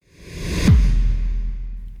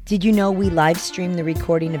Did you know we live stream the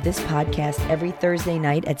recording of this podcast every Thursday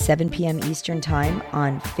night at 7 p.m. Eastern Time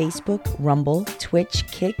on Facebook, Rumble, Twitch,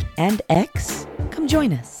 Kick, and X? Come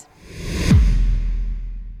join us.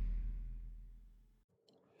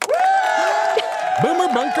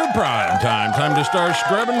 Boomer Bunker Prime Time. Time to start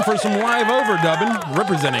scrubbing for some live overdubbing.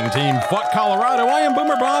 Representing Team Fuck Colorado, I am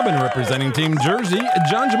Boomer Bob, and representing Team Jersey,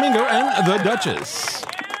 John Domingo and the Duchess.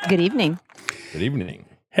 Good evening. Good evening.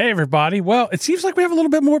 Hey, everybody. Well, it seems like we have a little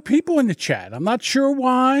bit more people in the chat. I'm not sure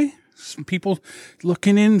why. Some people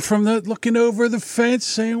looking over the fence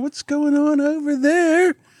saying, what's going on over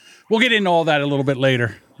there? We'll get into all that a little bit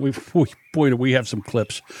later. Boy, do we have some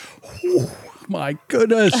clips. Oh, my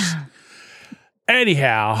goodness.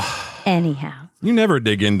 Anyhow. You never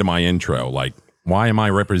dig into my intro. Like, why am I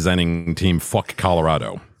representing Team Fuck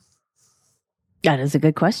Colorado? That is a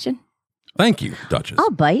good question. Thank you, Duchess.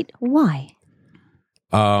 I'll bite. Why?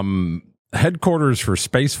 Headquarters for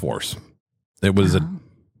Space Force. It was a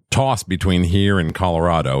toss between here and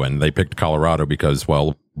Colorado, and they picked Colorado because,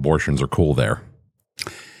 well, abortions are cool there.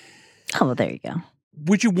 Oh, well, there you go.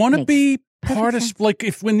 Would you want to be part of, like,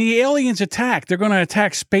 if when the aliens attack, they're going to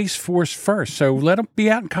attack Space Force first. So let them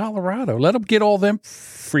be out in Colorado. Let them get all them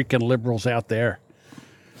freaking liberals out there.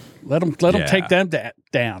 Let them take them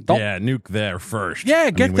down. Nuke there first.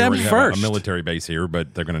 Yeah, get them first. Have a military base here,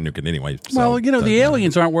 but they're going to nuke it anyway. So well, the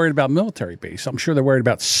aliens aren't worried about military base. I'm sure they're worried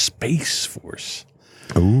about Space Force.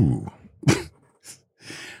 Ooh.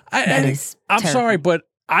 I'm sorry, but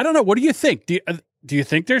I don't know. What do you think? Do you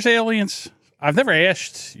think there's aliens? I've never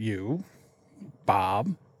asked you,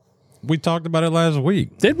 Bob. We talked about it last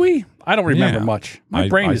week. Did we? I don't remember much. My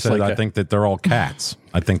brain is like I think that they're all cats.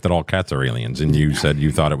 I think that all cats are aliens. And you said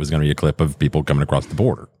you thought it was going to be a clip of people coming across the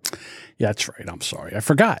border. Yeah, that's right. I'm sorry. I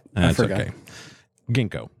forgot. That's okay.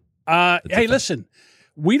 Ginkgo. Hey, listen.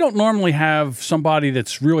 We don't normally have somebody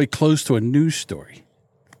that's really close to a news story.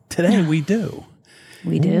 Today we do.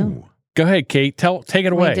 We do. Go ahead, Kate. Take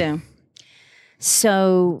it away. We do.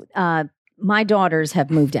 So, my daughters have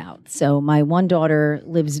moved out. So my one daughter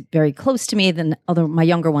lives very close to me. Then my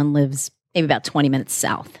younger one lives maybe about 20 minutes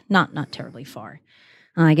south, not terribly far.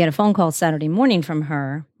 I get a phone call Saturday morning from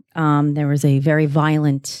her. There was a very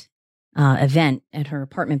violent event at her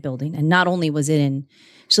apartment building. And not only was she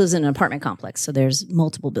lives in an apartment complex, so there's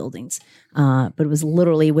multiple buildings. But it was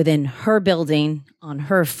literally within her building, on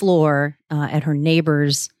her floor, at her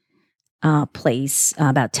neighbor's place,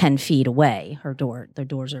 about 10 feet away. Their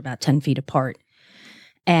doors are about 10 feet apart.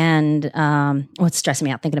 And it's stressing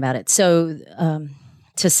me out thinking about it. So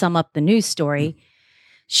to sum up the news story,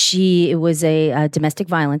 it was a domestic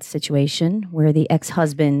violence situation where the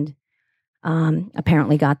ex-husband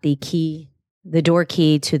apparently got the door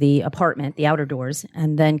key to the apartment, the outer doors,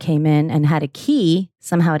 and then came in and had a key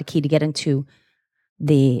to get into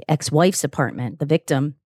the ex-wife's apartment, the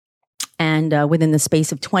victim. And within the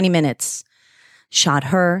space of 20 minutes, shot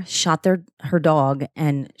her dog,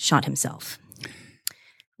 and shot himself.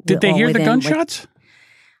 Did they hear the gunshots?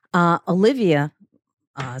 Olivia,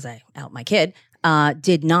 as I out my kid,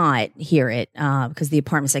 did not hear it because the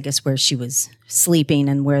apartments, I guess, where she was sleeping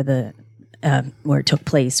and where it took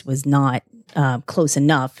place was not close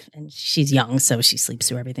enough. And she's young, so she sleeps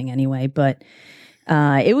through everything anyway. But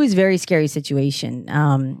it was a very scary situation.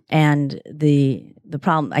 And the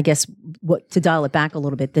problem, I guess, to dial it back a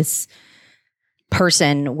little bit, this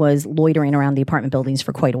person was loitering around the apartment buildings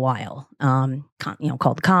for quite a while.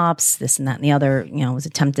 Called the cops, this and that and the other. Was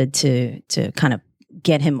attempted to kind of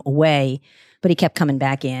get him away, but he kept coming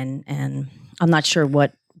back in. And I'm not sure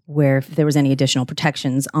if there was any additional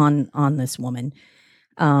protections on this woman.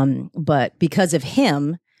 But because of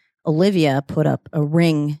him, Olivia put up a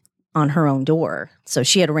ring on her own door, so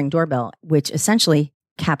she had a Ring doorbell, which essentially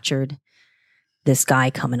captured this guy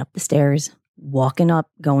coming up the stairs, walking up,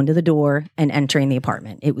 going to the door, and entering the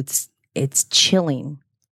apartment. It's chilling.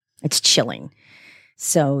 It's chilling.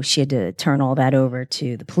 So she had to turn all that over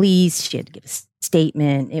to the police. She had to give a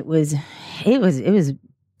statement. It was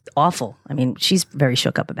awful. I mean, she's very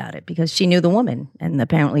shook up about it because she knew the woman and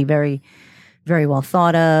apparently very, very well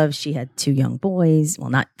thought of. She had 2 young boys. Well,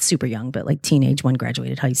 not super young, but like teenage. One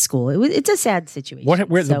graduated high school. It's a sad situation.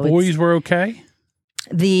 Where the boys were okay?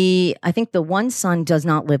 I think the one son does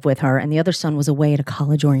not live with her, and the other son was away at a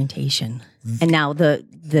college orientation. And now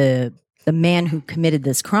the man who committed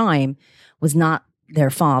this crime was not their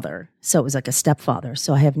father, so it was like a stepfather.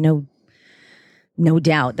 So I have no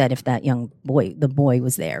doubt that if that the boy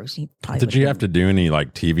was there, he probably did. You have to do any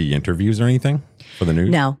like TV interviews or anything for the news?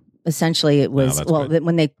 No, essentially it was good.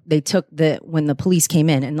 when when the police came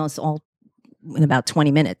in, and those all in about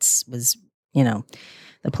 20 minutes was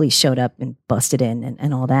the police showed up and busted in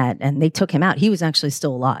and all that. And they took him out. He was actually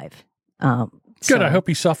still alive. Good. I hope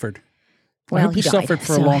he suffered. Well, I hope he died, suffered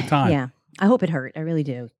for a long time. Yeah. I hope it hurt. I really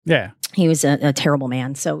do. Yeah. He was a terrible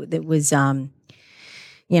man. So it was,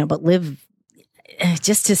 but live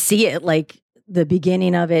just to see it, like the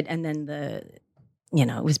beginning of it, and then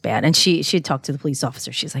it was bad. And she had talked to the police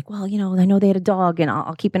officer. She's like, well, I know they had a dog, and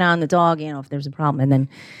I'll keep an eye on the dog, if there's a problem. And then,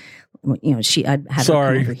 I'd have her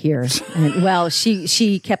come over here. And,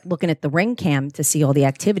 she kept looking at the ring cam to see all the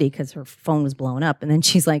activity because her phone was blowing up. And then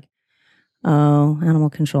she's like, oh, animal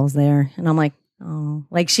control's there. And I'm like, oh,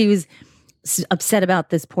 like she was upset about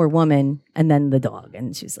this poor woman and then the dog.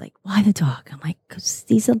 And she's like, why the dog? I'm like, because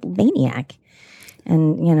he's a maniac.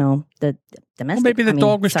 And, the domestic. Well, maybe the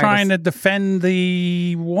dog was trying to defend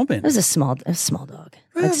the woman. It was a small dog.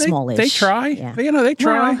 Well, smallish. They try. Yeah. They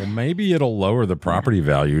try. Well, maybe it'll lower the property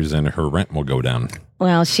values and her rent will go down.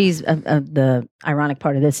 Well, she's the ironic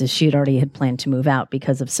part of this is she had planned to move out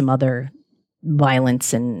because of some other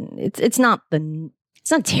violence, and it's not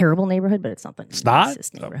a terrible neighborhood, but it's not the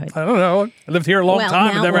nicest neighborhood. I don't know. I lived here a long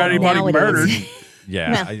time and never had anybody murdered.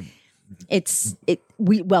 Yeah.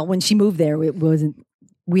 When she moved there, it wasn't.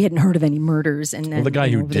 We hadn't heard of any murders, and then the guy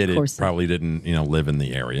who did it probably didn't, live in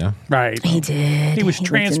the area. Right. He did. He was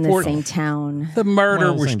transported in the same town. The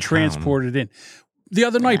murder was transported in. The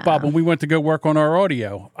other night, Bob, when we went to go work on our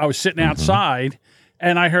audio, I was sitting outside,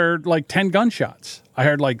 and I heard like 10 gunshots. I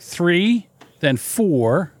heard like 3, then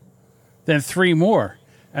 4, then 3 more,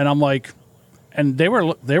 and I'm like, and they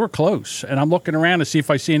were close, and I'm looking around to see if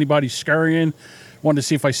I see anybody scurrying. Wanted to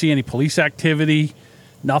see if I see any police activity.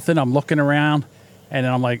 Nothing. I'm looking around, and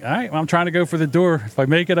then I'm like, all right, I'm trying to go for the door. If I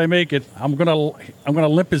make it, I make it. I'm gonna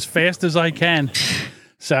limp as fast as I can.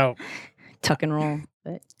 So, tuck and roll.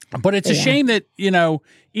 But it's a shame that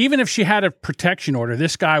even if she had a protection order,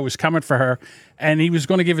 this guy was coming for her, and he was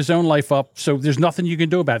going to give his own life up. So there's nothing you can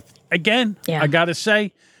do about it. Again, I got to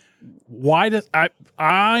say,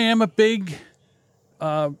 I am a big,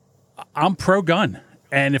 I'm pro gun.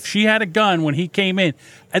 And if she had a gun when he came in,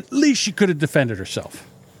 at least she could have defended herself.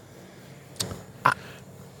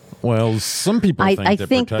 Well, some people think I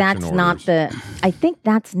think that's not the. I think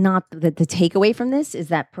that's not the takeaway from this. Is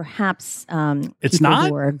that perhaps it's people not?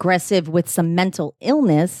 who are aggressive with some mental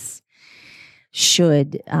illness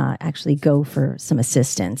should actually go for some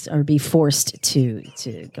assistance or be forced to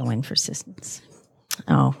go in for assistance.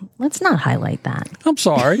 Oh, let's not highlight that. I'm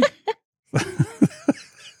sorry. I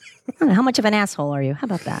don't know, how much of an asshole are you? How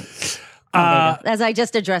about that? As I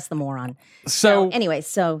just addressed the moron. So anyway,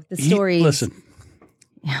 the story. Listen.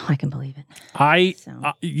 Yeah, I can believe it.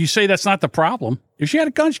 You say that's not the problem. If she had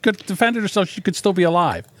a gun, she could have defended herself. She could still be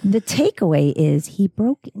alive. The takeaway is he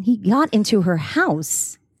got into her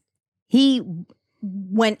house. He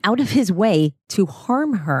went out of his way to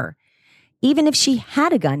harm her. Even if she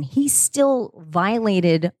had a gun, he still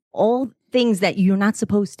violated all things that you're not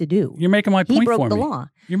supposed to do. You're making my point for me. He broke the law.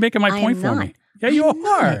 You're making my point for me. Yeah, you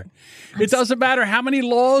are. It doesn't matter how many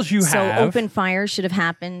laws you have. So open fire should have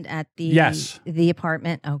happened at the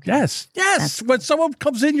apartment? Okay. Yes. When someone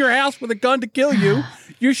comes in your house with a gun to kill you,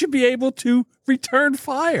 you should be able to return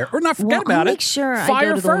fire. Or not forget about it. Make sure fire I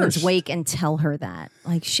go to the woman's first. wake and tell her that.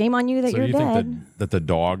 Like, shame on you that you're you dead. think that the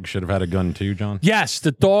dog should have had a gun too, John? Yes,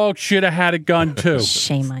 the dog should have had a gun too.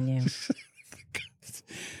 Shame on you.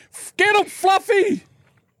 Get him, Fluffy!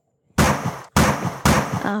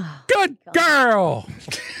 Good girl.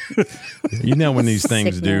 When these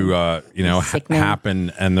things do,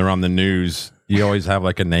 happen and they're on the news, you always have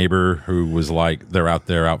like a neighbor who was like, they're out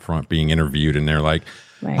there out front being interviewed and they're like,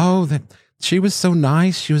 she was so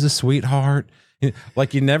nice. She was a sweetheart.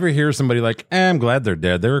 Like you never hear somebody like, I'm glad they're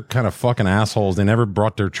dead. They're kind of fucking assholes. They never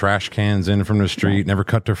brought their trash cans in from the street, never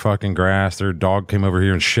cut their fucking grass. Their dog came over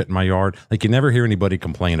here and shit in my yard. Like you never hear anybody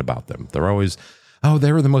complain about them. They're always,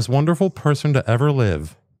 they were the most wonderful person to ever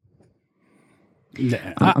live.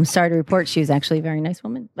 I'm sorry to report she was actually a very nice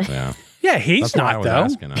woman. Yeah, he's not though.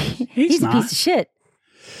 He's a piece of shit.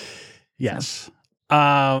 Yes.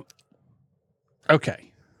 Okay.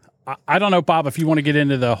 I don't know, Bob, if you want to get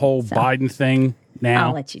into the whole Biden thing now.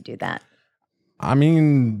 I'll let you do that. I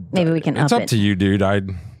mean, maybe we can. It's up to you, dude. I'd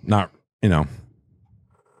not.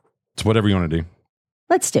 It's whatever you want to do.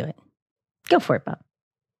 Let's do it. Go for it, Bob.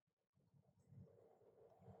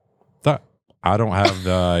 I don't have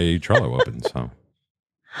the Trello open, so.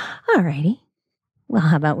 All righty. Well,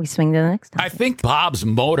 how about we swing to the next topic? I think Bob's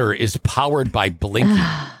motor is powered by blinking.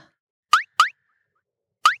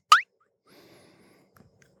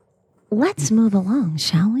 Let's move along,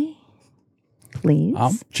 shall we? Please.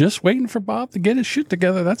 I'm just waiting for Bob to get his shit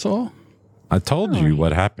together. That's all. I told you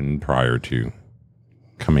what happened prior to.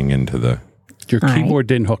 coming into the. Your All keyboard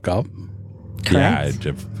didn't hook up. Yeah,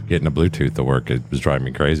 Correct. getting the Bluetooth to work, it was driving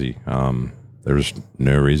me crazy. There was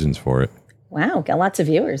no reasons for it. Wow, got lots of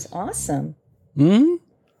viewers. Awesome. Hmm?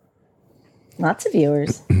 Lots of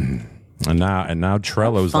viewers. And now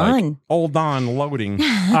Trello's Fun. like, hold on, loading.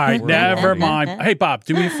 All right, never mind. Hey, Bob,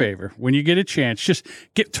 do me a favor. When you get a chance, just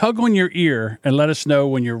tug on your ear and let us know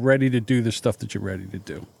when you're ready to do the stuff that you're ready to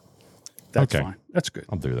do. That's Okay. fine. That's good.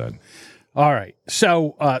 I'll do that. All right.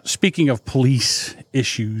 So, speaking of police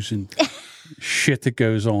issues and shit that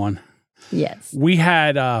goes on, Yes. we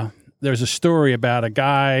had there's a story about a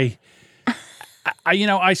guy.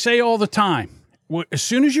 I say all the time, as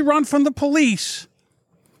soon as you run from the police,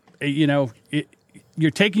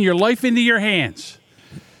 you're taking your life into your hands.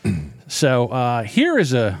 So here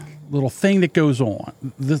is a little thing that goes on.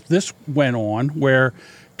 This went on where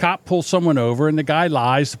cop pulls someone over and the guy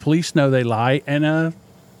lies. The police know they lie, and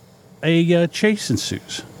a chase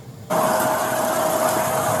ensues.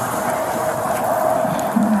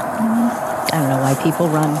 I don't know why people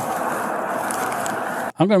run.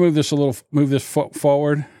 I'm going to move this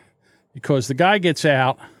forward because the guy gets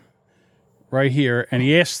out right here, and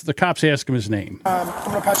the cops ask him his name. I'm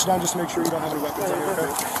going to pat you down just to make sure you don't have any weapons on you, okay?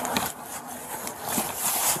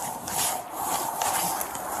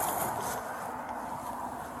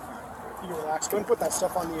 You can relax. Go ahead and put that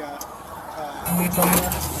stuff on the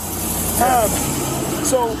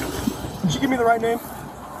so, did you give me the right name?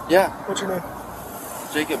 Yeah, What's your name?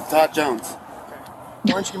 Jacob Todd Jones.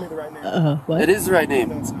 Why don't you give me the right name? What? It is the right No,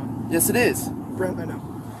 name. it's not. Yes, it is. Brent, I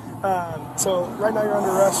know. So, right now you're under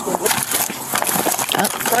arrest.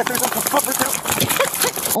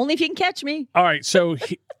 Only if you can catch me. All right, so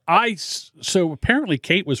so apparently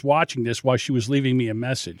Kate was watching this while she was leaving me a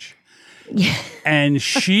message, and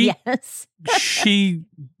she Yes. she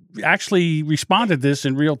actually responded this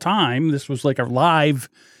in real time. This was like a live.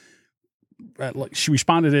 She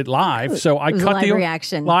responded it live, so I It was a cut live the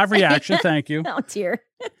reaction. Live reaction, thank you. Oh, dear.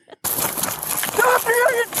 Stop me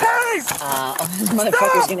on your taste! This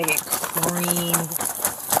motherfucker's gonna get creamed.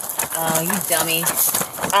 Oh, you dummy.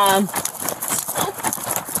 Oh.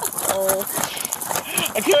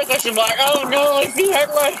 I feel like I should like, oh no, I see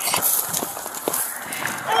headlights.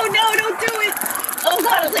 Oh no, don't do it. Oh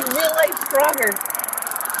god, it's like real life Frogger.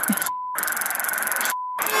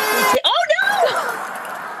 Oh no!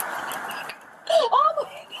 Oh my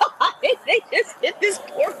god, they just hit this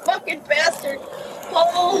poor fucking bastard.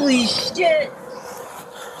 Holy shit.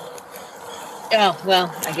 Oh, well,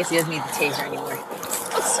 I guess he doesn't need the taser anymore.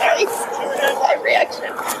 Oh, sorry. My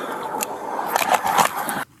reaction.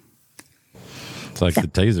 It's like the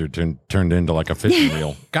taser turned into like a fishing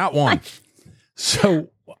reel. Got one. So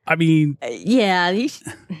I mean, Yeah, they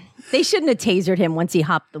shouldn't have tasered him once he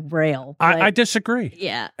hopped the rail. I disagree.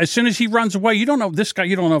 Yeah. As soon as he runs away, you don't know this guy.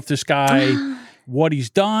 You don't know if this guy, what he's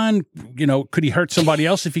done. Could he hurt somebody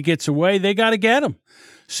else if he gets away? They got to get him.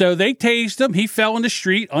 So they tased him. He fell in the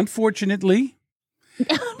street, unfortunately.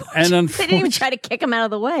 And They didn't even try to kick him out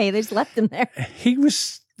of the way. They just left him there. he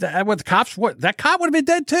was what the cops. What that cop would have been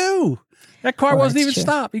dead too. That car Well, wasn't that's even true.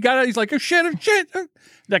 stopped. He got out. He's like, oh shit.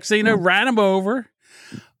 Next thing you know, ran him over.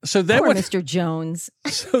 So then Poor what? Mr. Jones.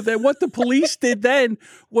 So then what the police did then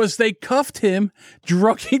was they cuffed him,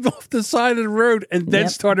 drug him off the side of the road, and then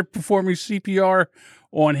Yep. started performing CPR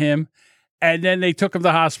on him. And then they took him to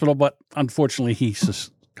the hospital, but unfortunately he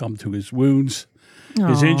succumbed to his wounds,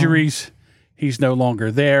 his Aw. injuries. He's no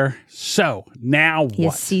longer there. So now He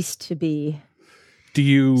has what? ceased to be. Do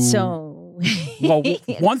you... So, Well,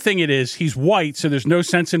 one thing it is, he's white, so there's no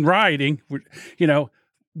sense in rioting.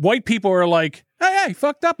 White people are like, hey,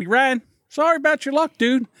 fucked up, he ran. Sorry about your luck,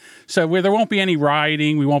 dude. So there won't be any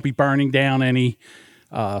rioting. We won't be burning down any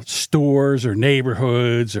stores or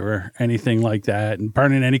neighborhoods or anything like that, and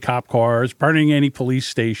burning any cop cars, burning any police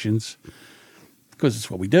stations, because it's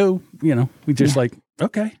what we do. We just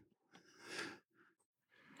okay.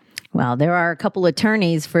 well, there are a couple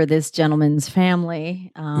attorneys for this gentleman's family,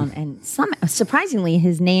 and surprisingly,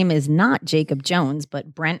 his name is not Jacob Jones,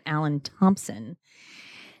 but Brent Allen Thompson.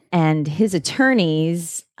 And his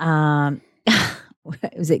attorneys, was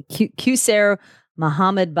it Qusar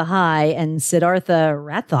Muhammad Bahai and Siddhartha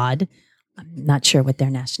Rathod? I'm not sure what their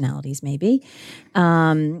nationalities may be.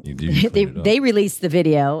 They released the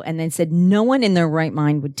video and then said no one in their right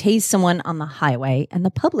mind would tase someone on the highway, and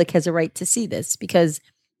the public has a right to see this because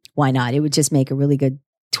why not? It would just make a really good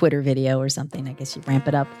Twitter video or something. I guess you ramp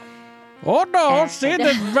it up. Oh no, see,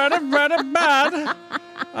 that's very, very bad.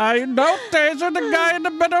 I don't taser the guy in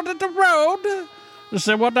the middle of the road. You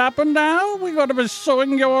see what happened now? We're going to be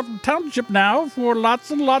suing your township now for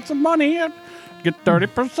lots and lots of money and get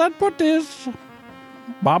 30% for this.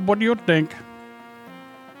 Bob, what do you think?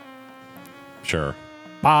 Sure.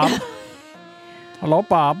 Bob. Hello,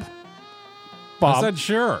 Bob. Bob. I said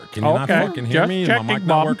sure. Can you not fucking hear Just me? Is checking, my mic Bob.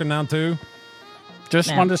 not working now too?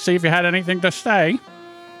 Just wanted to see if you had anything to say.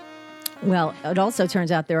 Well, it also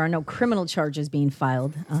turns out there are no criminal charges being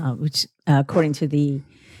filed, which, according to the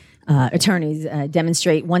attorneys,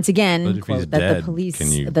 demonstrate once again But if he's quote, that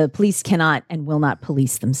dead, the police cannot and will not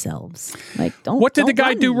police themselves. Like, don't. What did the don't guy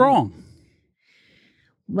run. do wrong?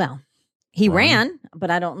 Well, he ran, but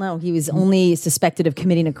I don't know. He was only suspected of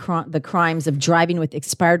committing the crimes of driving with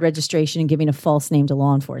expired registration and giving a false name to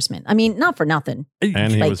law enforcement. I mean, not for nothing.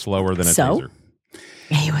 And he was slower than a taser.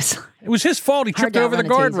 He was. It was his fault. He tripped to over the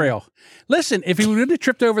outrun a taser. guardrail. Listen, if he would have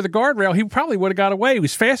tripped over the guardrail, he probably would have got away. He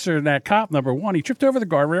was faster than that cop, number one. He tripped over the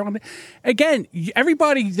guardrail. And again,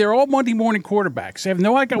 everybody, they're all Monday morning quarterbacks. They have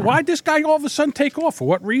no idea. Why did this guy all of a sudden take off? For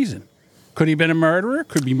what reason? Could he have been a murderer?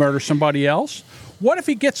 Could he murder somebody else? What if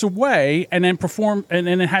he gets away and then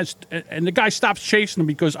and the guy stops chasing him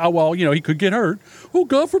because, he could get hurt. Oh,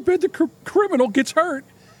 God forbid the criminal gets hurt.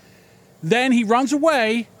 Then he runs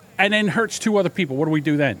away and then hurts two other people. What do we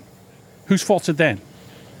do then? Whose fault's it then?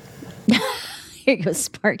 Here goes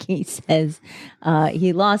Sparky says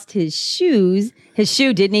he lost his shoes. His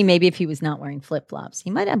shoe, didn't he? Maybe if he was not wearing flip-flops.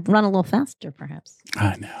 He might have run a little faster, perhaps.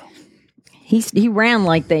 I know. He ran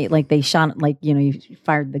like they shot, he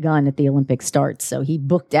fired the gun at the Olympic start. So he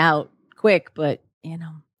booked out quick, but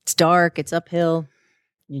it's dark, it's uphill.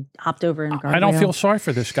 You hopped over in a guardrail. I don't feel sorry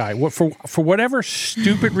for this guy. For whatever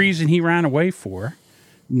stupid reason he ran away for,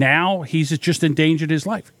 now he's just endangered his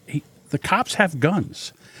life. The cops have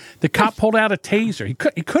guns. The cop pulled out a taser. He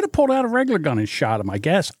could have pulled out a regular gun and shot him, I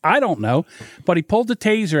guess. I don't know. But he pulled the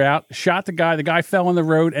taser out, shot the guy. The guy fell in the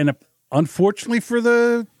road, and unfortunately for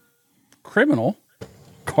the criminal,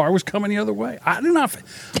 car was coming the other way. I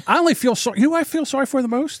only feel sorry. Who I feel sorry for the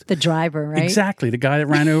most? The driver, right? Exactly. The guy that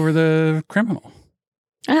ran over the criminal.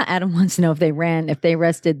 Adam wants to know if they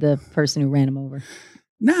arrested the person who ran him over.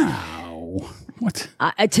 No. What?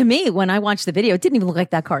 To me, when I watched the video, it didn't even look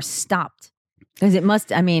like that car stopped. Because it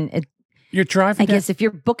must, You're driving. I guess if you're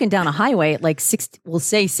booking down a highway at like 60, we'll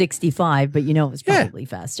say 65, but it was probably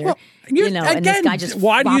faster. Well, and this guy just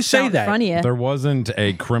why do you say out that? in front of you. There wasn't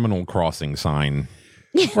a criminal crossing sign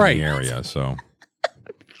Right. in the area, so.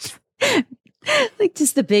 Like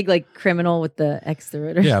just the big criminal with the X through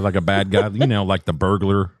it. Yeah, like a bad guy, like the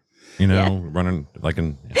burglar, running like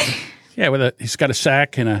an. Yeah, he's got a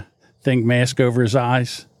sack and a mask over his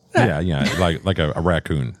eyes. Yeah, like a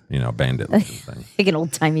raccoon, bandit. Thing. Like an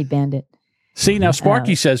old timey bandit. See, now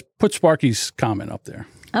Sparky says, put Sparky's comment up there.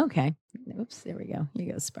 Okay. Oops, there we go.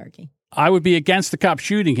 Here goes Sparky. I would be against the cop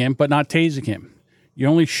shooting him, but not tasing him. You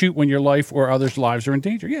only shoot when your life or others' lives are in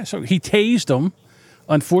danger. Yeah, so he tased him.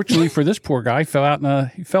 Unfortunately for this poor guy, he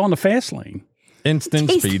fell in the fast lane.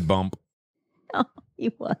 Instant speed bump. Oh,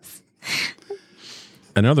 he was.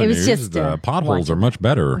 In other It was news, just, the potholes are much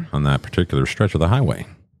better on that particular stretch of the highway.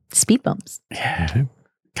 Speed bumps. Yeah.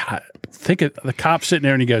 God, think of the cop sitting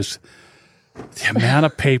there and he goes, the amount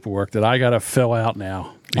of paperwork that I got to fill out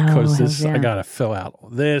now because I got to fill out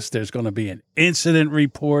this. There's going to be an incident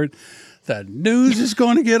report. The news is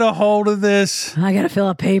going to get a hold of this. I got to fill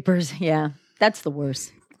out papers. Yeah, that's the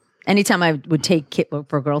worst. Anytime I would take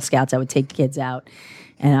for Girl Scouts, I would take kids out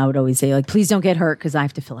and I would always say, please don't get hurt because I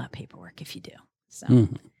have to fill out paperwork if you do. So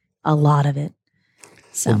a lot of it.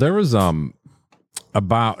 So Well, there was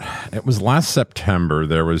it was last September,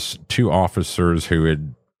 there was two officers who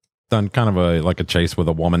had done kind of a chase with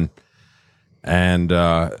a woman and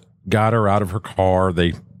got her out of her car.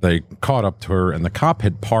 They caught up to her and the cop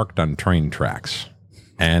had parked on train tracks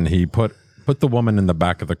and he put the woman in the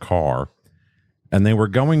back of the car and they were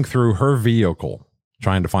going through her vehicle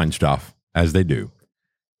trying to find stuff, as they do.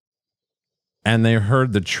 And they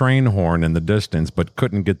heard the train horn in the distance, but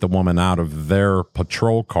couldn't get the woman out of their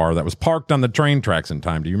patrol car that was parked on the train tracks in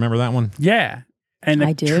time. Do you remember that one? Yeah. And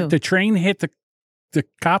I do. The train hit the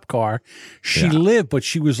cop car. She lived, but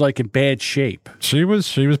she was in bad shape. She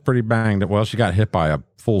was pretty banged. Well, she got hit by a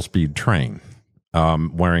full speed train,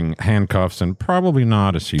 wearing handcuffs and probably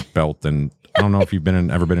not a seatbelt. And I don't know if you've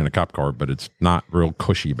ever been in a cop car, but it's not real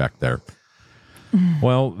cushy back there.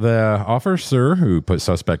 Well, the officer who put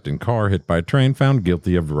suspect in car hit by train found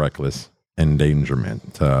guilty of reckless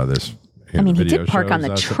endangerment. he did park on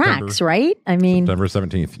the tracks, right? September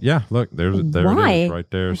 17th. Yeah, look, there it is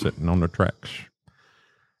right there sitting on the tracks.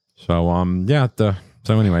 So,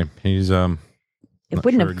 so anyway, he's it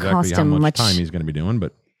wouldn't have cost him much time he's going to be doing,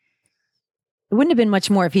 but it wouldn't have been much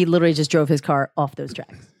more if he literally just drove his car off those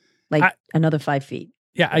tracks, another 5 feet.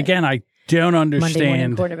 Yeah, again, I don't Monday morning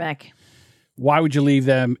understand. quarterback. why would you leave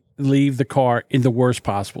the car in the worst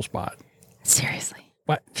possible spot? Seriously.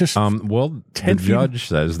 What? Just well, 10 the feet. judge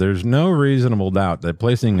says there's no reasonable doubt that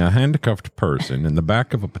placing a handcuffed person in the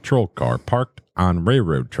back of a patrol car parked on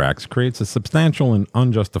railroad tracks creates a substantial and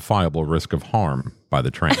unjustifiable risk of harm by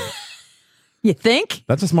the train. You think?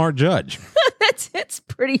 That's a smart judge. It's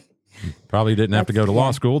pretty. Probably didn't have to go to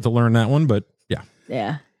law school to learn that one, but yeah.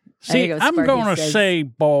 Yeah. See, I'm going to say,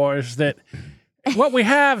 boys, that what we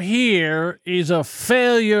have here is a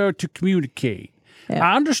failure to communicate. Yeah.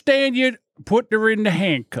 I understand you put her in the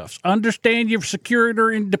handcuffs. Understand you've secured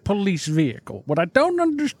her in the police vehicle. What I don't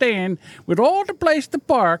understand, with all the place to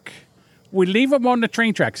park, we leave them on the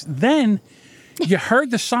train tracks. Then you heard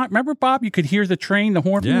the sign. Remember, Bob? You could hear the train, the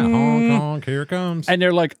horn. Yeah, honk, honk, here it comes. And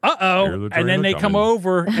they're like, uh-oh. Hear the And then they trailer come coming.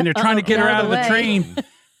 over, and they're trying to get her out of the way. train,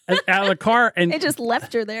 out of the car. And They just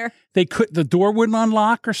left her there. the door wouldn't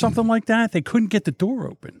unlock or something like that. They couldn't get the door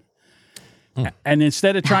open. And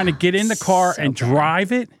instead of trying to get in the car So and bad.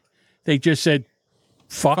 drive it, they just said,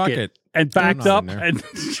 fuck it. And backed They're up not in there. and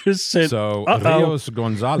just said, So uh-oh. Rios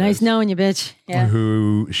Gonzalez, Nice knowing you, bitch. Yeah.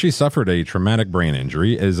 who she suffered a traumatic brain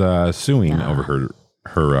injury, is suing over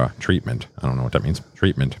her treatment. I don't know what that means.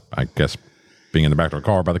 Treatment, I guess, being in the back of a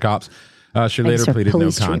car by the cops. She later her pleaded no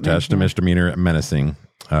police contest to treatment, misdemeanor menacing,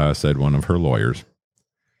 said one of her lawyers.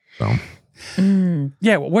 So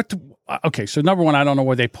Yeah, well, okay, so number one, I don't know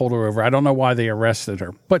why they pulled her over. I don't know why they arrested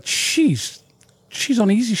her. But she's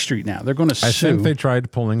on Easy Street now. They're going to I sue. think they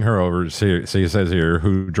tried pulling her over. See, it says here,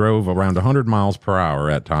 who drove around 100 miles per hour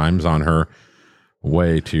at times on her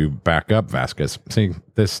way to back up Vasquez. See,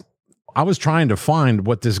 I was trying to find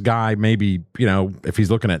what this guy maybe, if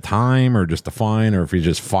he's looking at time or just a fine or if he's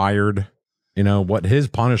just fired, what his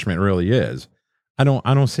punishment really is. I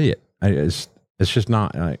don't see it. It's just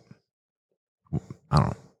not like, I don't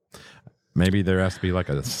know. Maybe there has to be like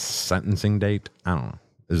a sentencing date. I don't know.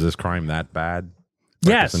 Is this crime that bad?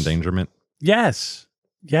 Yes. Reckless endangerment. Yes.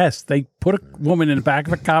 They put a woman in the back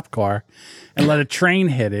of a cop car and let a train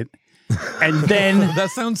hit it. And then, That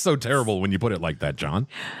sounds so terrible when you put it like that, John.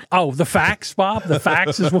 the facts, Bob. The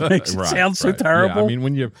facts is what makes it sound so terrible. Yeah, I mean,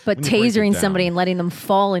 when you But when you break it tasering down. somebody and letting them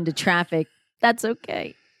fall into traffic, that's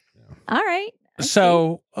okay. All right.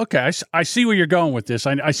 So, okay, I see where you're going with this.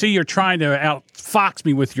 I see you're trying to outfox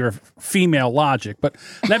me with your female logic, but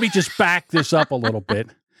let me just back this up a little bit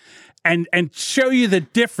and show you the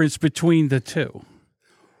difference between the two.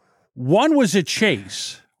 One was a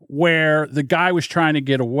chase where the guy was trying to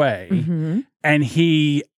get away, and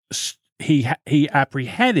he tried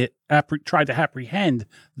to apprehend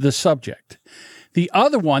the subject. The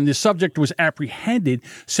other one, the subject was apprehended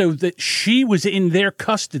so that she was in their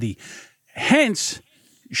custody. Hence,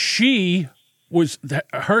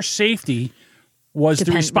 her safety was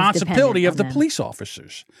the responsibility of the police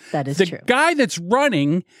officers. That is the true. guy that's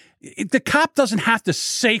running, the cop doesn't have to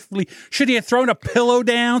safely. Should he have thrown a pillow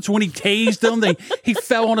down so when he tased them, he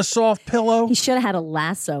fell on a soft pillow? He should have had a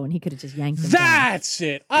lasso and he could have just yanked him down. That's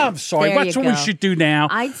it. I'm sorry. There That's you what we go. should do now.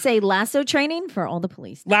 I'd say lasso training for all the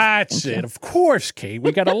police. That's it. Of course, Kate.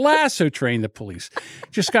 We got to lasso train the police.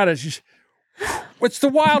 It's the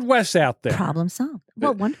Wild West out there. Problem solved.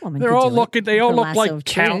 Well, Wonder Woman. They could all do look it. they all The look lasso like of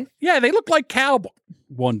cow. truth. Yeah, they look like cowboy.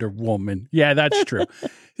 Wonder Woman. Yeah, that's true.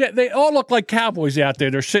 Yeah, they all look like cowboys out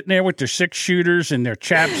there. They're sitting there with their 6-shooters and their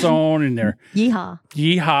chaps on and their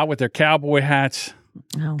Yeehaw. with their cowboy hats.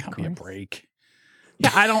 Oh, Cut me a break.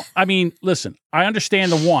 Yeah, listen, I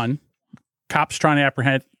understand the one, cops trying to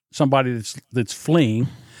apprehend somebody that's fleeing.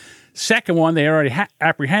 Second one, they already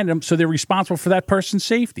apprehended them, so they're responsible for that person's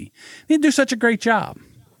safety. They do such a great job.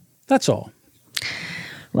 That's all.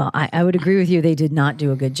 Well, I would agree with you. They did not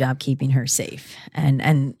do a good job keeping her safe.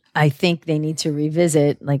 And I think they need to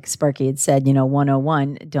revisit, like Sparky had said,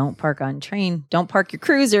 101, don't park your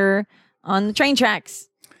cruiser on the train tracks.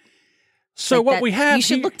 So what we have you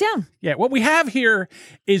should here- look down. Yeah, what we have here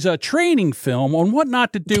is a training film on what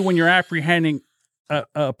not to do when you're apprehending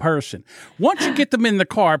a person. Once you get them in the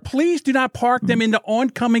car, please do not park them into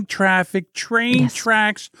oncoming traffic, train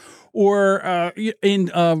tracks, or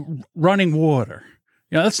in running water.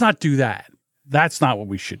 Let's not do that. That's not what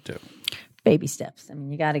we should do. Baby steps. I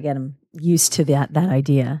mean, you got to get them used to that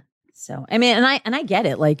idea. So, I mean, and I get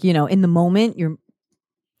it. Like, in the moment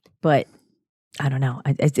but I don't know.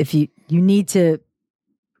 If you need to,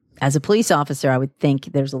 as a police officer, I would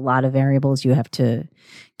think there's a lot of variables you have to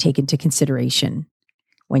take into consideration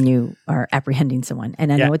when you are apprehending someone.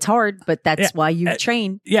 And I know it's hard, but that's why you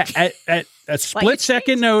train. Yeah, at a split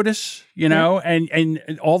second notice, and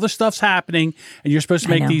all the stuff's happening, and you're supposed to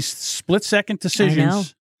make these split second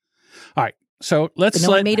decisions. All right, So let's But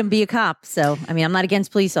no one made him be a cop. So, I mean, I'm not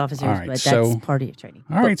against police officers, All right, but so- that's part of your training.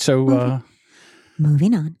 All right, so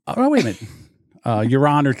Moving on. oh, wait a minute. Your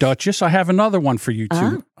Honor, Duchess, I have another one for you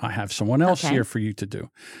to. I have someone else Okay. here for you to do.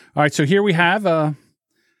 All right, so here we have.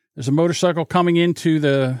 There's a motorcycle coming into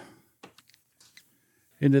the.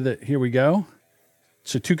 Here we go.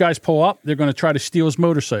 So two guys pull up. They're going to try to steal his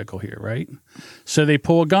motorcycle here, right? So they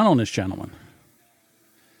pull a gun on this gentleman.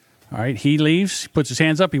 All right, he leaves, puts his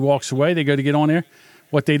hands up, he walks away. They go to get on there.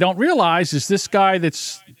 What they don't realize is this guy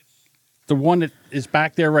that's the one that is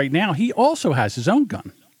back there right now, he also has his own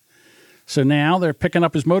gun. So now they're picking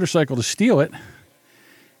up his motorcycle to steal it.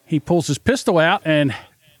 He pulls his pistol out and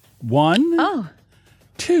 1,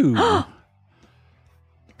 2.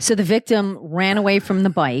 So the victim ran away from the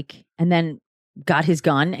bike and then got his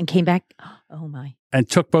gun and came back. Oh, my. And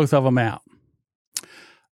took both of them out.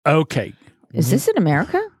 Okay. Is this in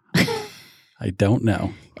America? I don't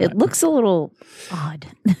know. It looks a little odd.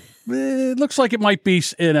 It looks like it might be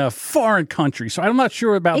in a foreign country, so I'm not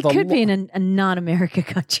sure about It could be in a non-America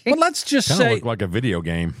country. But let's just Kind of say, looked like a video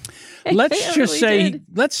game. let's It just really say, did.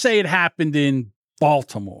 let's say it happened in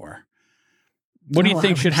Baltimore. What do you Oh,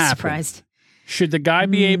 think I should would be happen? surprised. Should the guy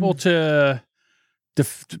be able to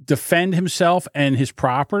defend himself and his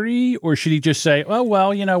property, or should he just say, "Oh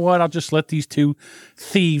well, you know what? I'll just let these two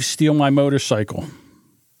thieves steal my motorcycle"?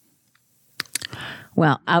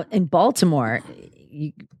 Well, out in Baltimore,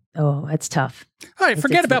 that's tough. All right,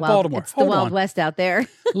 forget about Baltimore. It's the Hold Wild on. West out there.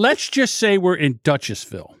 Let's just say we're in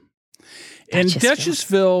Dutchessville. In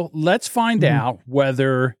Dutchessville, let's find out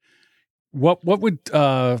whether what would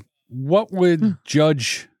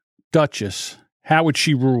Judge Duchess, how would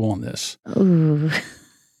she rule on this? Ooh.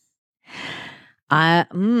 I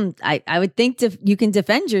would think you can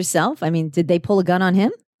defend yourself. I mean, did they pull a gun on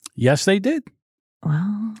him? Yes, they did.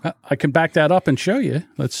 Well, I can back that up and show you.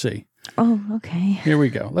 Let's see. oh, okay. Here we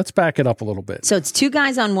go. Let's back it up a little bit. So it's two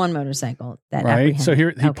guys on one motorcycle. That Right. So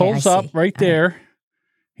here he Okay, pulls I up see. right All there.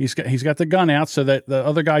 He's got the gun out so that the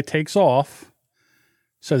other guy takes off.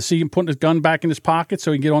 So see him putting his gun back in his pocket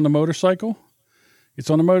so he can get on the motorcycle. It's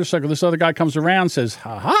on the motorcycle. This other guy comes around and says,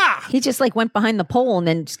 "Ha ha!" He just like went behind the pole and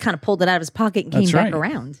then just kind of pulled it out of his pocket and came That's back right.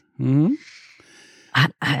 around. Mm-hmm.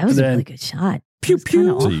 That was a Then- really good shot. Pew, That was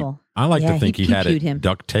kinda pew. See, awful. I like Yeah, to think he had pew-pewed it him.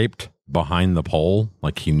 duct taped behind the pole,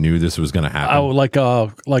 like he knew this was going to happen. Oh, like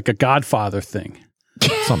a Godfather thing.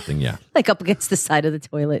 Something, yeah. Like up against the side of the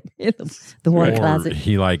toilet, the water Or closet.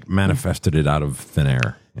 he like manifested it out of thin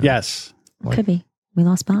air. you know? Yes. Could be. We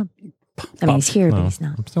lost Bob. I mean, he's here, but No, he's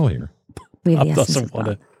not. I'm still here. We have Bob the essence doesn't of want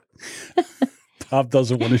Bob. to. Bob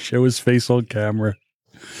doesn't want to show his face on camera.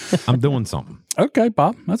 I'm doing something. Okay,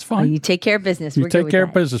 Bob, that's Oh, fine. you take care of business. You We're good take with care of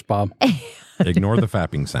that. business, Bob. Ignore the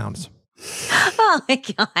fapping sounds. Oh my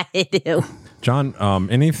God, I do. John,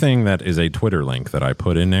 anything that is a Twitter link that I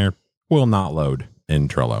put in there will not load in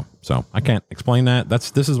Trello. So I can't explain that.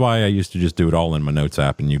 This is why I used to just do it all in my notes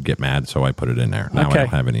app and you'd get mad. So I put it in there. Now I Okay. don't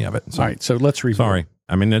have any of it. So All right, so let's review. sorry.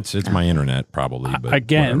 I mean, it's my internet probably, but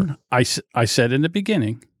Again, whatever. I said in the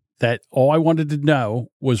beginning that all I wanted to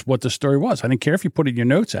know was what the story was. I didn't care if you put it in your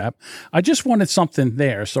notes app. I just wanted something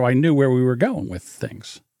there so I knew where we were going with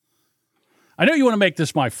things. I know you want to make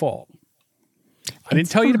this my fault. I didn't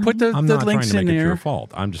tell you to put the I'm not trying links to make in it your there.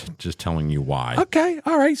 fault. I'm just telling you why. Okay,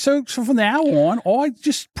 all right. So from now on, I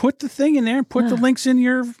just put the thing in there and put the links in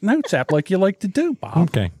your notes app like you like to do, Bob.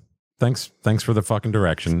 Okay. Thanks for the fucking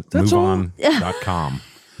direction. That's all. MoveOn.com,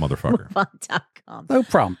 motherfucker. Fun.com. No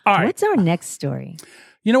problem. All right. What's our next story?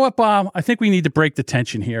 You know what, Bob? I think we need to break the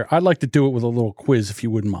tension here. I'd like to do it with a little quiz, if you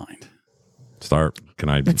wouldn't mind. Start. Can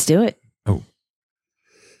I? Let's do it. Oh,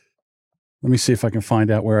 Let me see if I can find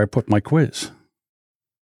out where I put my quiz.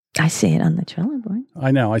 I see it on the Trello board.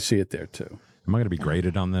 I know. I see it there, too. am I going to be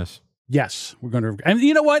graded on this? Yes, we're going to. And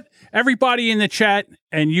you know what? Everybody in the chat,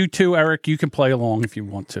 and you too, Eric, you can play along if you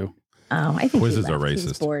want to. Oh, I think Quizzes he are left. He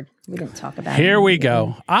was racist. bored. We didn't talk about it. Here we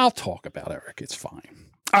go. I'll talk about Eric. It's fine.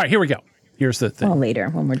 All right, here we go. Here's the thing. Well, later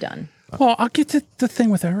when we're done. Well, I'll get to the thing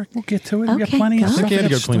with Eric. We'll get to it. We got Okay, plenty go of I stuff. think he had to We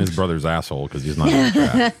go got clean his stories. brother's asshole because he's not in the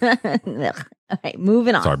chat. Ugh. All right,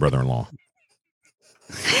 moving on. Sorry, brother-in-law.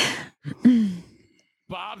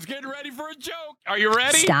 Bob's getting ready for a joke. Are you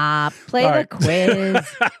ready? Stop. Play All the right. quiz.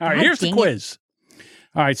 All right, God here's the dang it. quiz.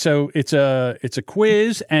 All right, so it's a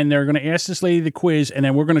quiz, and they're going to ask this lady the quiz, and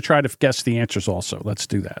then we're going to try to guess the answers also. Let's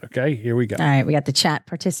do that, okay? Here we go. All right, we got the chat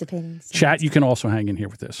participating. So- Chat, you can also hang in here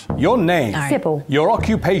with this. Your name. All right. Sybil. Your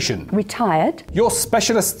occupation. Retired. Your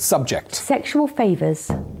specialist subject. Sexual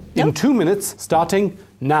favours. In 2 minutes, starting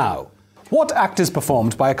now. What act is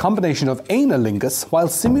performed by a combination of analingus while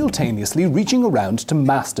simultaneously reaching around to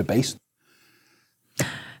masturbate?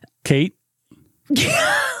 Kate?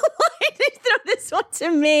 Why did you throw this one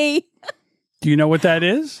to me? Do you know what that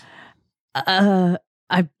is? I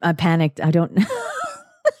panicked. I don't know.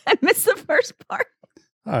 I missed the first part.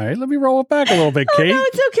 All right, let me roll it back a little bit, Kate. Oh, no,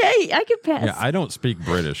 it's okay. I can pass. Yeah, I don't speak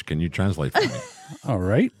British. Can you translate for me? All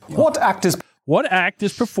right. What act is What act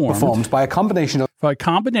is performed by a combination of by a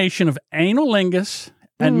combination of analingus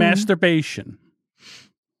and masturbation?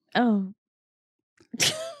 Oh.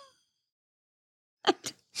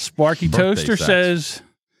 Sparky Birthday Toaster sex. says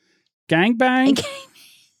gangbang.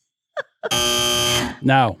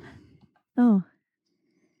 No. Oh.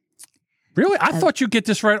 Really? I thought you'd get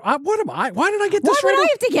this right. What am I? Why did I get Why this would right? I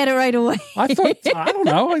have to get it right away? I thought, I don't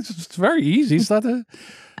know. It's very easy. It's not the,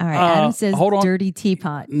 All right. Adam says hold on. dirty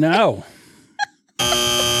teapot. no.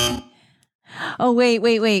 Oh, wait.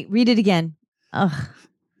 Read it again. Ugh.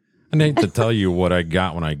 I hate to tell you what I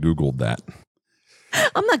got when I Googled that.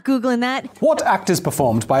 I'm not Googling that. What act is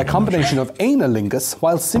performed by a combination of analingus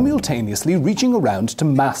while simultaneously reaching around to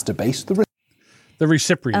masturbate The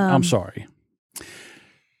recipient. I'm sorry.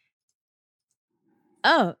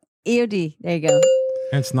 Oh, EOD. There you go.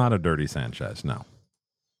 It's not a dirty Sanchez, no.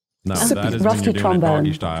 No, Rusty that is when you're doing trombone. it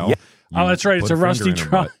doggy style. Yeah. Oh, that's right. It's put a rusty finger in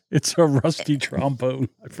her butt. It's a rusty trombone.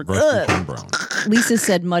 I forgot. Rusty trombone. Lisa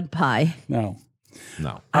said mud pie. No.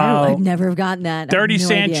 No. I've never gotten that. I have Dirty no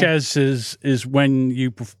idea. Sanchez is when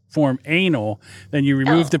you perform anal, then you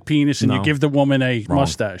remove the penis and you No. give the woman a Wrong.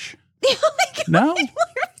 mustache. Oh my God. No?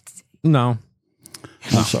 No.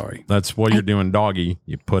 I'm sorry. That's what you're doing doggy.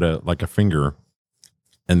 You put a finger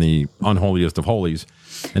in the unholiest of holies,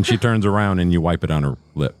 and she turns around and you wipe it on her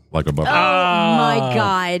lip like a bubble. Oh my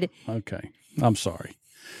God. Okay. I'm sorry.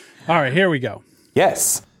 All right, here we go.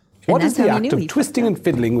 Yes. What is that's the how we act knew he of twisting and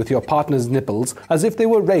fiddling with your partner's nipples as if they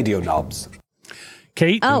were radio knobs?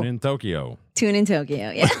 Kate? Oh. In Tokyo. Tune in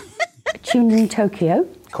Tokyo. Yeah. Tuned in Tokyo.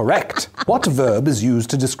 Correct. What verb is used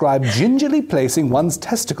to describe gingerly placing one's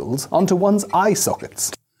testicles onto one's eye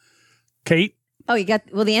sockets? Kate? Oh, you got,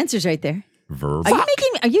 well, the answer's right there. Verb.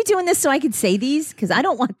 Are you doing this so I could say these? Because I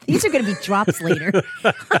don't want, these are going to be drops later.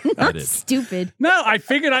 I'm not Edit. stupid. No, I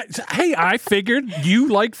figured you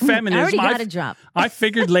like feminism. I already got a drop. I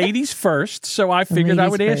figured ladies first, so I figured I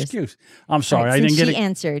Ladies would ask first. you. I'm sorry, Right, I didn't since get she it.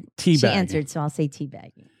 answered. Teabagging. She answered, so I'll say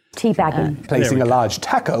teabagging. Teabagging. Placing a large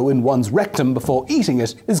taco in one's rectum before eating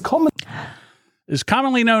it is common. Is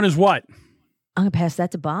commonly known as what? I'm going to pass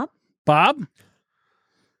that to Bob. Bob?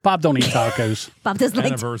 Bob don't eat tacos. Bob doesn't like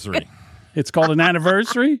Anniversary. It's called an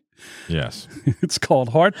anniversary. Yes. It's called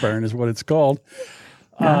heartburn, is what it's called.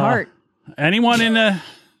 heart. Anyone in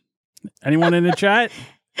the chat?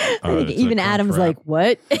 It's Even a Adam's Crunchwrap. like,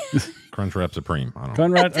 what? Crunchwrap Supreme. I don't know.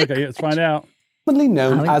 Conrad? Okay, let's find out. Commonly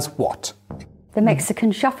known as what? The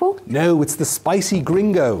Mexican shuffle. No, it's the spicy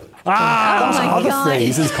gringo. What my other God.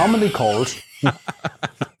 phrase is commonly called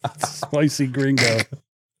Spicy gringo.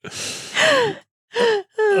 All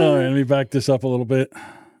right, let me back this up a little bit.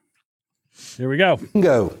 Here we go.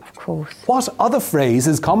 gringo? Of course. What other phrase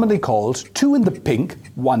is commonly called two in the pink,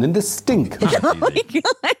 one in the stink? Oh my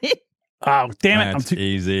God. Oh, damn it. That's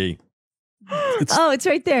easy. Oh, it's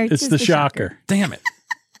right there. It's just the shocker. Damn it.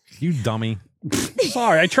 You dummy.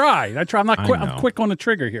 Sorry, I tried. I'm not quick. I know. I'm quick on the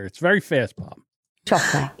trigger here. It's very fast, Bob.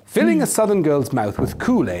 Chocolate. Filling a southern girl's mouth with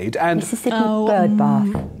Kool-Aid and... Mississippi bird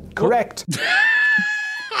bath. Correct.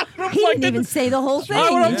 He didn't even say the whole thing.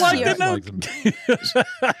 I would have this liked year. to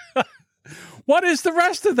know. What is the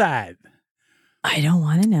rest of that? I don't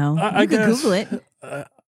want to know. I You could guess. Google it.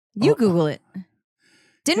 You Google it.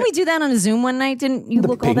 Didn't we do that on a Zoom one night? Didn't you The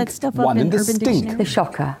look all that pink, stuff up one in in the Urban stink. Dictionary? The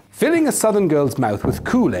shocker. Filling a southern girl's mouth with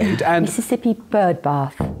Kool-Aid and... Mississippi bird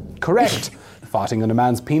bath. Correct. Farting on a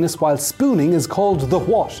man's penis while spooning is called the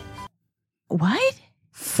what? What?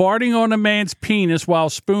 Farting on a man's penis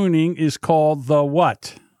while spooning is called the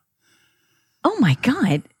what? Oh my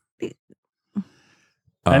God.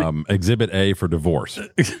 Exhibit A for divorce.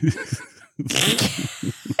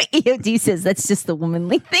 EOD says that's just the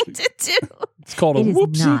womanly thing to do. It's called a It is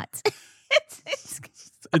whoopsie. not.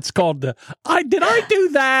 It's called the did I do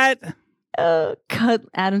that?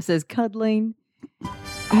 Adam says cuddling.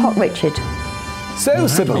 Hot Richard. So,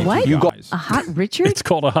 Sybil, What? you got... A hot Richard? It's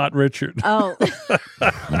called a hot Richard. Oh.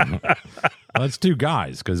 Well, that's two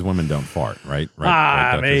guys because women don't fart, right?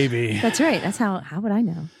 Right, Duchess? Maybe. That's right. That's how would I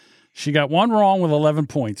know? She got one wrong with 11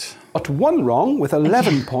 points. Got one wrong with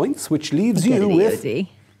 11 points, which leaves you with EOD.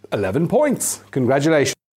 11 points.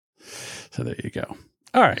 Congratulations. So there you go.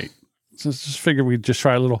 All right. So let's just figure we'd just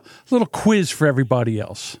try a little quiz for everybody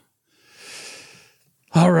else.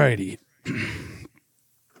 All righty.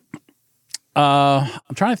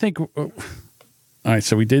 I'm trying to think. All All right,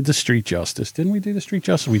 so we did the street justice. Didn't we do the street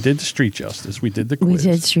justice? We did the street justice. We did the quiz.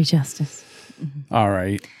 We did street justice. All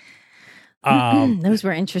right. Those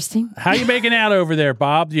were interesting. How you making out over there,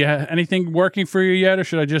 Bob? Do you have anything working for you yet, or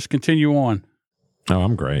should I just continue on? No,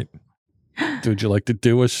 I'm great. Would you like to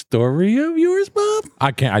do a story of yours, Bob?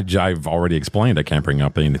 I can't. I've already explained. I can't bring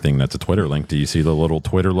up anything that's a Twitter link. Do you see the little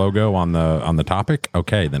Twitter logo on the topic?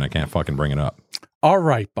 Okay, then I can't fucking bring it up. All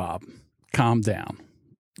right, Bob. Calm down.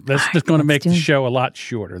 That's just going to make the show a lot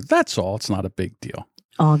shorter. That's all. It's not a big deal.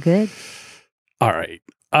 All good. All right.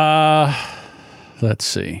 Let's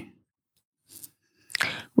see.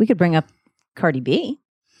 We could bring up Cardi B.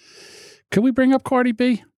 Could we bring up Cardi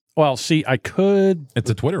B? Well, see, I could. It's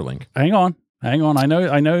a Twitter link. Hang on. I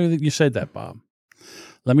know that you said that, Bob.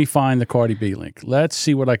 Let me find the Cardi B link. Let's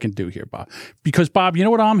see what I can do here, Bob. Because, Bob, you know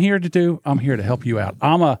what I'm here to do? I'm here to help you out.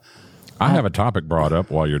 I have a topic brought up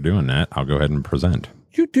while you're doing that. I'll go ahead and present.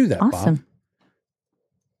 You do that, awesome.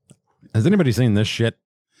 Bob. Has anybody seen this shit?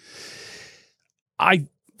 I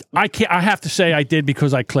have to say I did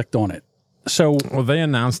because I clicked on it. So, well, they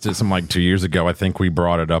announced it some like 2 years ago. I think we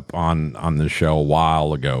brought it up on the show a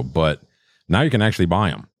while ago, but now you can actually buy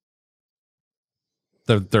them.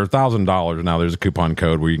 They're $1,000 now. There's a coupon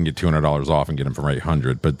code where you can get $200 off and get them for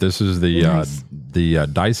 $800. But this is the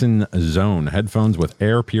Dyson Zone headphones with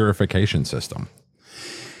air purification system.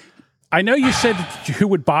 I know you said who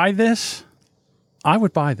would buy this. I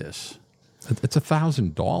would buy this. It's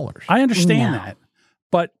 $1,000. I understand that,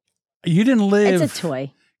 but you didn't live. It's a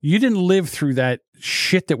toy. You didn't live through that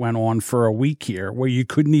shit that went on for a week here where you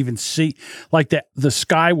couldn't even see, like the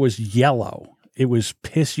sky was yellow. It was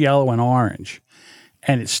piss yellow and orange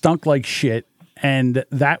and it stunk like shit. And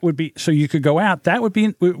that would be, so you could go out.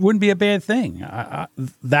 It wouldn't be a bad thing.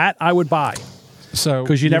 That I would buy. So,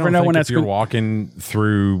 because you never know when that's if you're walking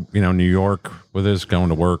through, New York with this, going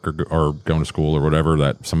to work or going to school or whatever,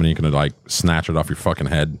 that somebody can like snatch it off your fucking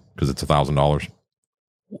head because it's $1,000.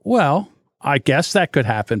 Well, I guess that could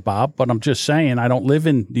happen, Bob, but I'm just saying I don't live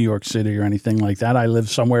in New York City or anything like that. I live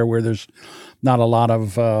somewhere where there's not a lot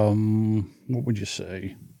of, what would you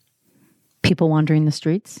say? People wandering the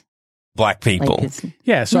streets? Black people.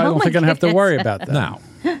 Yeah, so I don't think I'm going to have to worry about that. Now,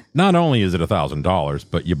 not only is it $1,000,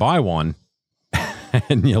 but you buy one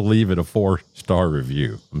and you leave it a 4-star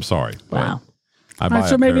review. I'm sorry. Wow. I buy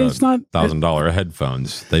so maybe it's not $1,000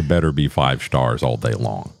 headphones. They better be 5 stars all day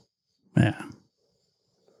long. Yeah.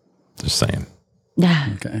 Just saying.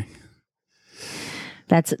 Okay.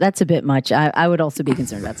 That's a bit much. I would also be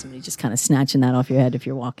concerned about somebody just kind of snatching that off your head if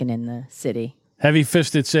you're walking in the city. Heavy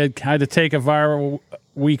Fisted said, had to take a viral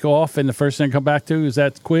week off, and the first thing to come back to is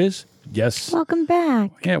that quiz. Yes. Welcome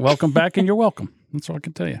back. Yeah, welcome back, and you're welcome. That's all I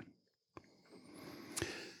can tell you.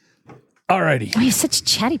 All righty. Oh, you have such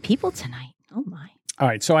chatty people tonight. Oh, my. All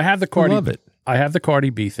right, so I have the Cardi. I love it. I have the Cardi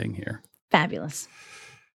B thing here. Fabulous.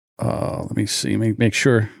 Let me see. Make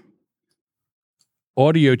sure.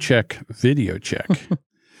 Audio check, video check.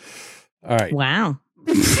 All right. Wow.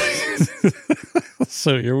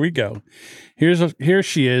 So here we go. Here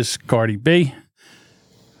she is, Cardi B.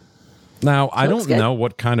 Now, I don't know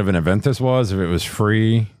what kind of an event this was, if it was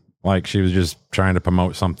free, like she was just trying to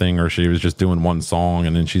promote something, or she was just doing one song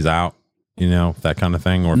and then she's out, that kind of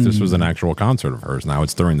thing, or if this was an actual concert of hers. Now,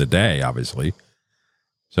 it's during the day, obviously,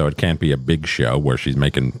 so it can't be a big show where she's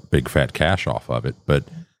making big fat cash off of it, but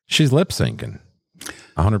she's lip syncing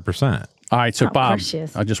 100%. All right, so Bob,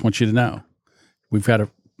 I just want you to know, we've got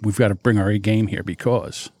to bring our A game here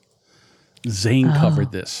because Zane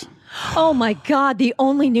covered this. Oh my God! The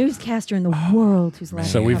only newscaster in the world who's allowed.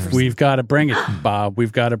 So we've got to bring it, Bob.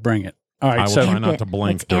 We've got to bring it. All right. I will try not to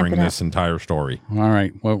blink during this entire story. All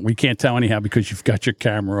right. Well, we can't tell anyhow because you've got your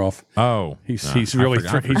camera off. Oh, he's really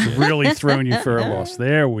thrown you for a loss.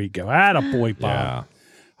 There we go. Attaboy, Bob. Yeah.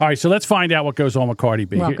 All right. So let's find out what goes on with Cardi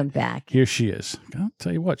B. Welcome back. Here she is. I'll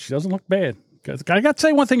tell you what. She doesn't look bad. I got to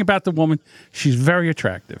say one thing about the woman. She's very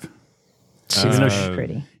attractive. She's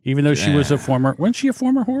pretty. Even though she was a former, wasn't she a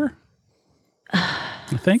former whore?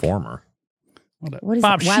 I think. Former. What is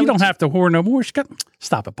Bob, it? she don't have to whore no more.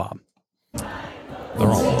 Stop it, Bob. They're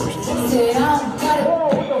all whores.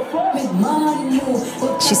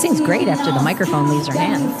 She sings great after the microphone leaves her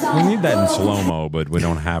hand. We need that in slow-mo, but we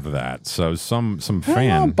don't have that. So some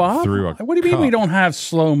fan Bob. threw a What do you mean cup. we don't have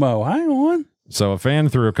slow-mo? Hang on. So a fan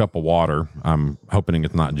threw a cup of water. I'm hoping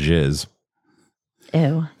it's not jizz.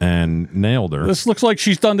 Ew. And nailed her. This looks like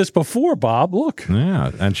she's done this before, Bob. Look.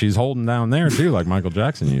 Yeah, and she's holding down there, too, like Michael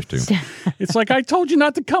Jackson used to. It's like, I told you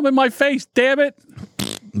not to come in my face, damn it.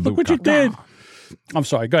 Look what you did. I'm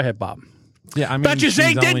sorry. Go ahead, Bob. Yeah, I mean, Bet you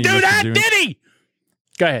Zane didn't do that, did he?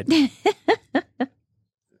 Go ahead.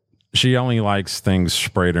 She only likes things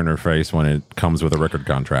sprayed in her face when it comes with a record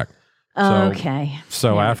contract. Okay.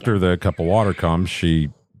 So after the cup of water comes, she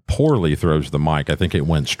poorly throws the mic. I think it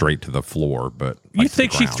went straight to the floor. But You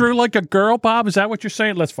think she threw like a girl, Bob? Is that what you're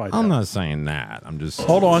saying? Let's find out. I'm not saying that. I'm just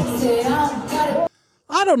Hold on.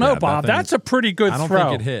 I don't know, Bob. That's a pretty good throw. I don't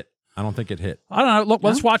think it hit. I don't think it hit. I don't know. Look,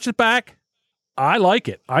 let's watch it back. I like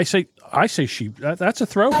it. I say that's a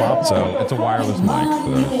throw, Bob. So it's a wireless mic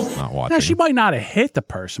for those not watching. Now, she might not have hit the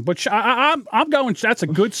person, but I'm going. That's a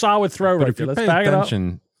good, solid throw But right if there. you Let's pay back it up.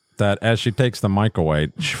 attention, that as she takes the mic away,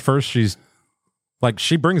 first she's like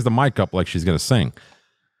she brings the mic up like she's going to sing,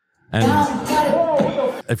 and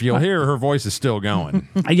if you'll hear, her voice is still going.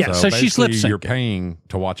 Yeah, so she's basically, lip syncing. You're paying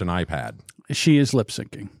to watch an iPad. She is lip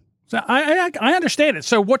syncing. So I understand it.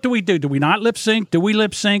 So what do we do? Do we not lip sync? Do we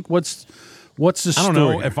lip sync? What's the story? I don't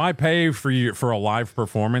know. If I pay for a live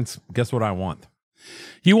performance, guess what I want?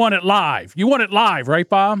 You want it live. You want it live, right,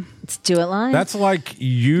 Bob? Let's do it live. That's like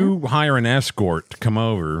you hire an escort to come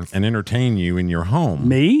over and entertain you in your home.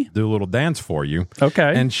 Me? Do a little dance for you.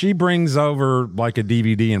 Okay. And she brings over like a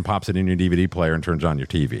DVD and pops it in your DVD player and turns on your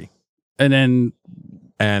TV. And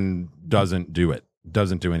doesn't do it.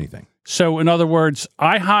 Doesn't do anything. So, in other words,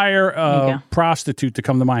 I hire a prostitute to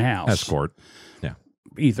come to my house. Escort. Yeah.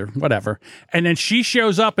 Either, whatever. And then she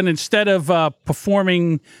shows up, and instead of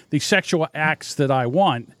performing the sexual acts that I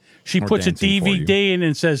want, she puts a DVD in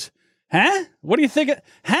and says, "Huh? What do you think?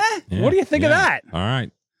 What do you think of that?" All right.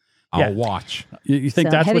 I'll watch. You think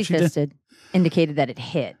so that's Heavy what she did? Fisted indicated that it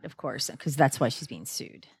hit, of course, because that's why she's being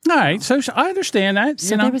sued. All right. So I understand that.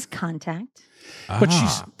 So there was contact.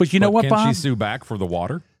 But you know what, can Bob? Can she sue back for the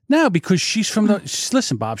water? No, because she's from the.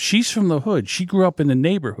 Listen, Bob. She's from the hood. She grew up in the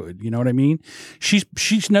neighborhood. You know what I mean? She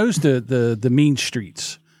knows the mean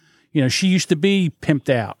streets. You know, she used to be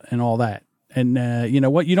pimped out and all that. And you know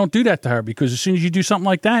what? You don't do that to her because as soon as you do something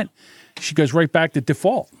like that, she goes right back to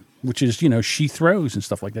default, which is she throws and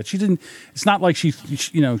stuff like that. She didn't. It's not like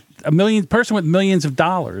she's a person with millions of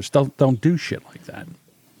dollars don't do shit like that.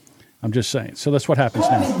 I'm just saying. So that's what happens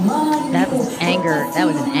now. That was anger. That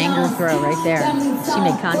was an anger throw right there. She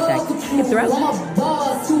made contact. Good throw.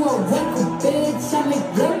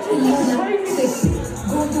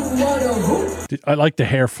 I like the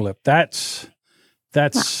hair flip. That's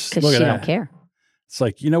Because look she at don't that. care. It's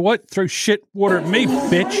like, you know what? Throw shit water at me,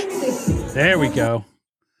 bitch. There we go.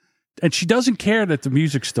 And she doesn't care that the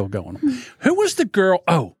music's still going. Who was the girl?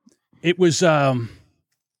 Oh, it was there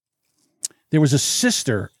was a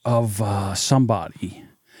sister of somebody,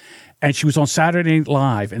 and she was on Saturday Night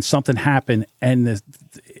Live, and something happened, and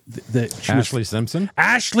Ashley Simpson.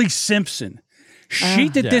 Ashley Simpson. She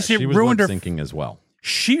did this. It she was ruined her thinking as well.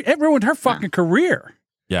 It ruined her fucking career.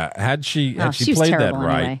 Yeah, had she she was played that terrible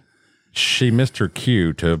right, anyway. she missed her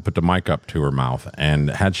cue to put the mic up to her mouth, and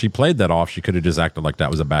had she played that off, she could have just acted like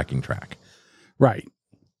that was a backing track. Right.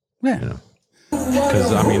 Yeah.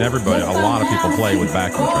 Because, I mean, a lot of people play with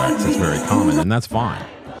backing tracks. It's very common, and that's fine.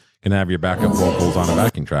 You can have your backup vocals on a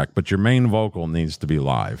backing track, but your main vocal needs to be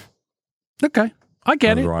live. Okay. I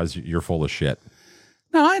get it. Otherwise, you're full of shit.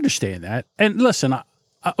 No, I understand that. And listen,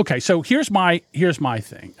 okay, so here's my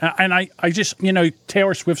thing. And I just,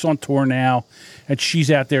 Taylor Swift's on tour now, and she's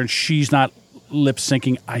out there, and she's not lip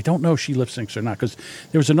syncing. I don't know if she lip syncs or not, because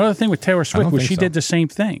there was another thing with Taylor Swift where she did the same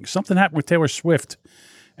thing. Something happened with Taylor Swift,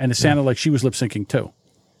 and it sounded like she was lip syncing too.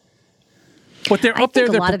 But they're up there.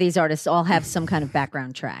 A lot of these artists all have some kind of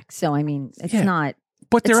background track. So I mean, it's not.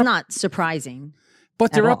 But it's not surprising.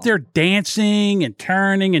 But they're up there dancing and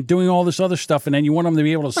turning and doing all this other stuff, and then you want them to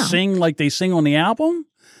be able to sing like they sing on the album?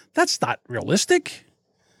 That's not realistic,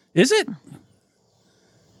 is it?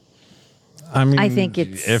 I mean, I think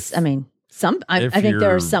it's. I think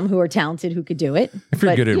there are some who are talented who could do it. If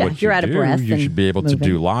you're good at what you're you out do, of breath. you should be able to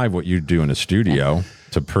do live what you do in a studio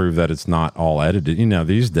to prove that it's not all edited.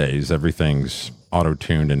 These days everything's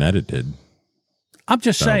auto-tuned and edited. I'm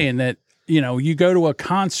just saying that. You go to a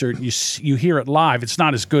concert, you hear it live. It's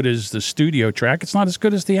not as good as the studio track. It's not as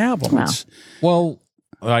good as the album. Well,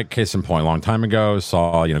 like case in point, a long time ago,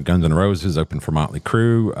 saw Guns N' Roses open for Motley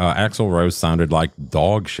Crue. Axl Rose sounded like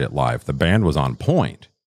dog shit live. The band was on point,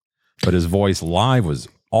 but his voice live was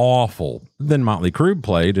awful. Then Motley Crue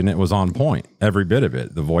played, and it was on point. Every bit of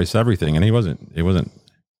it, the voice, everything, and he wasn't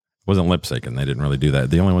lip syncing. They didn't really do that.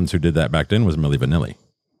 The only ones who did that back then was Milli Vanilli.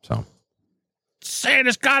 So.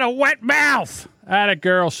 Santa's got a wet mouth. Atta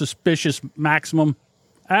girl, suspicious maximum.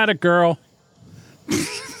 Atta girl.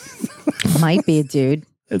 Might be a dude,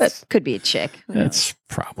 but could be a chick. It's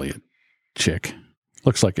probably a chick.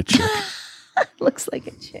 Looks like a chick. Looks like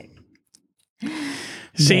a chick.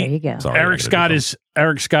 See, there you go. Eric's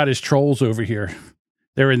got his trolls over here.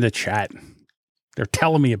 They're in the chat. They're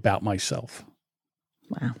telling me about myself.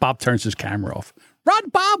 Wow. Bob turns his camera off. Run,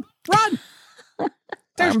 Bob! Run!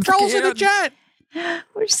 There's trolls in the chat.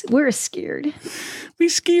 We're scared. We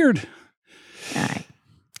scared. All right.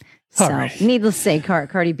 All So, right. needless to say,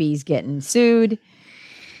 Cardi B's getting sued.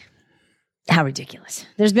 How ridiculous!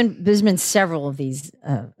 There's been several of these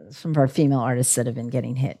some of our female artists that have been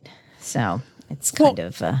getting hit. So it's kind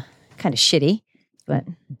of shitty. But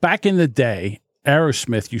back in the day,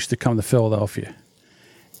 Aerosmith used to come to Philadelphia,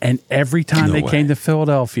 and every time they came to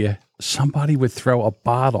Philadelphia, somebody would throw a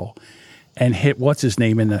bottle and hit what's his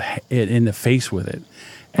name in the face with it.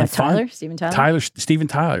 And Tyler? Steven Tyler? Steven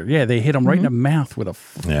Tyler. Yeah, they hit him right in the mouth with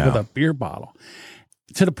a beer bottle.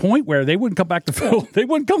 To the point where they wouldn't come back to they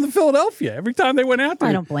wouldn't come to Philadelphia every time they went out there.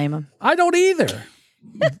 I don't blame them. I don't either.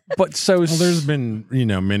 But there's been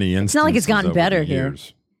many instances. It's not like it's gotten over better the here.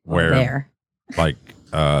 years where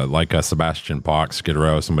like a Sebastian Bach, Skid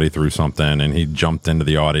Row, somebody threw something and he jumped into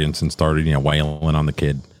the audience and started wailing on the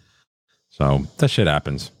kid. So that shit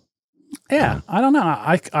happens. Yeah, I don't know.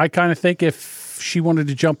 I kind of think if she wanted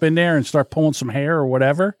to jump in there and start pulling some hair or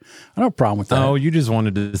whatever, I don't have a problem with that. Oh, you just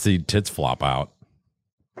wanted to see tits flop out.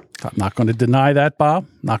 I'm not going to deny that, Bob.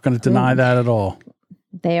 Not going to deny that at all.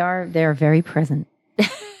 They are very present.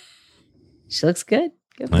 She looks good.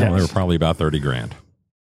 Good for Well, her. they were probably about $30,000.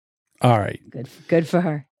 All right. Good for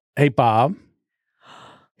her. Hey, Bob.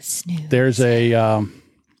 Snooze. There's a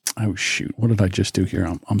oh shoot, what did I just do here?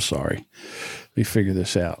 I'm sorry. Let me figure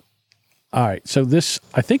this out. All right, so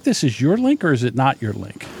I think this is your link, or is it not your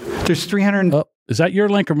link? There's 300. Oh, is that your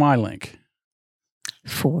link or my link?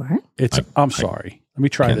 I'm sorry. Let me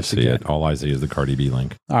try this again. It. All I see is the Cardi B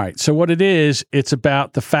link. All right, so what it is, it's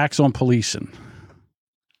about the facts on policing.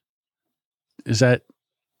 Is that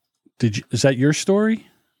your story?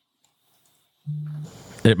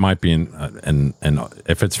 It might be, and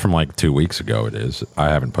if it's from like 2 weeks ago, it is. I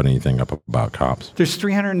haven't put anything up about cops. There's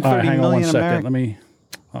 330 All right, hang on one million second. Americans. Let me.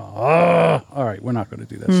 All right, we're not going to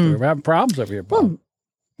do that story. We're having problems over here, Bob.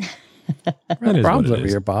 Problems over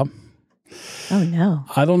here, Bob. Oh no!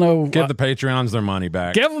 I don't know. Give the Patreons their money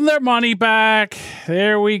back. Give them their money back.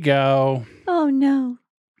 There we go. Oh no!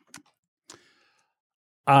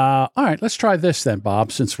 All right, let's try this then,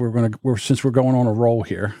 Bob. Since we're going on a roll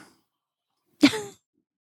here.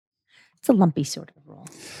 It's a lumpy sort of roll.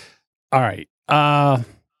 All right.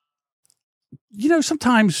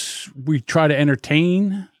 Sometimes we try to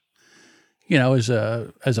entertain, as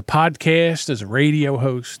a podcast, as a radio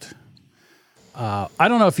host. I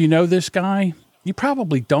don't know if you know this guy. You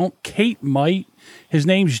probably don't. Kate might. His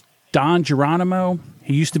name's Don Geronimo.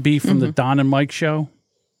 He used to be from the Don and Mike show.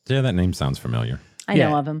 Yeah, that name sounds familiar. I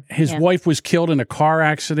know of him. His wife was killed in a car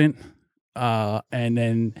accident, and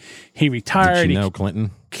then he retired. Did she know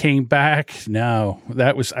Clinton? Came back. No,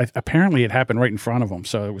 that was apparently it happened right in front of him,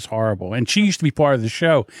 so it was horrible. And she used to be part of the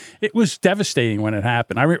show. It was devastating when it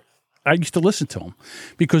happened. I used to listen to them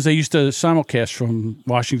because they used to simulcast from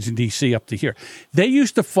Washington D.C. up to here. They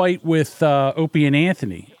used to fight with Opie and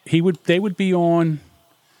Anthony. They would be on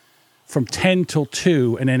from 10 till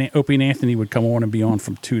 2, and then Opie and Anthony would come on and be on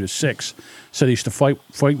from 2 to 6. So they used to fight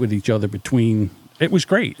with each other between. It was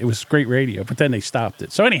great. It was great radio, but then they stopped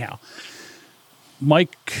it. So anyhow.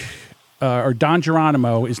 Mike or Don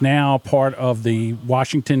Geronimo is now part of the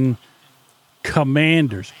Washington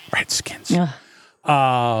Commanders, Redskins. Yeah.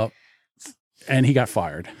 And he got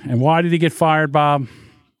fired. And why did he get fired, Bob?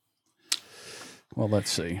 Well,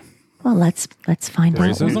 let's see. Well, let's find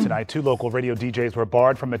out. Tonight, 2 local radio DJs were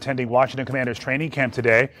barred from attending Washington Commanders training camp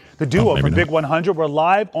today. The duo from Big 100 were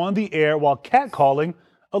live on the air while catcalling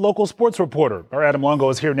a local sports reporter. Our Adam Longo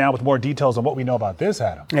is here now with more details on what we know about this,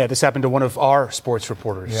 Adam. Yeah, this happened to one of our sports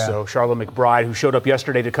reporters. Yeah. So Charlotte McBride, who showed up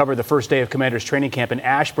yesterday to cover the first day of Commanders training camp in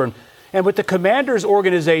Ashburn. And with the Commanders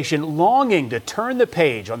organization longing to turn the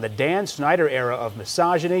page on the Dan Snyder era of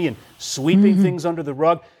misogyny and sweeping things under the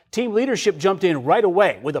rug, team leadership jumped in right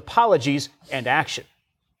away with apologies and action.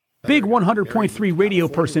 Big 100.3 radio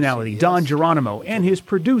personality Don Geronimo and his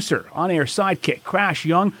producer, on-air sidekick Crash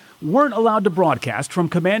Young, weren't allowed to broadcast from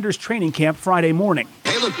Commanders training camp Friday morning.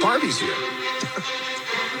 Hey, look, Barbie's here.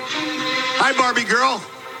 Hi, Barbie girl.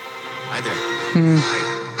 Hi there.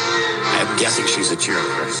 I'm guessing she's a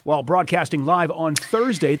cheerleader. While broadcasting live on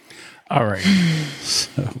Thursday. All right.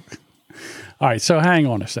 So hang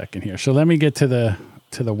on a second here. So let me get to the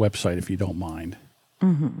website if you don't mind.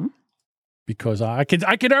 Mm-hmm. Because I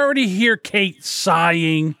could already hear Kate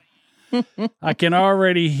sighing. I can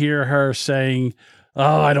already hear her saying,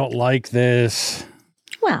 "Oh, I don't like this."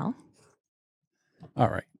 Well. All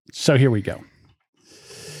right. So here we go.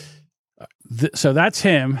 So that's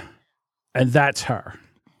him. and that's her.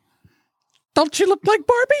 Don't she look like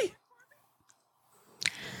Barbie?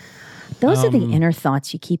 Those are the inner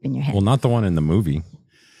thoughts you keep in your head. Well, not the one in the movie.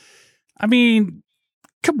 I mean,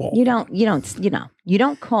 come on. You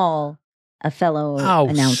don't call a fellow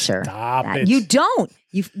announcer. Stop that. it. You don't.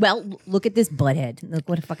 Look at this butthead. Look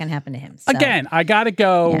what fucking happened to him. So, Again, I got to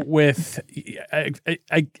go with.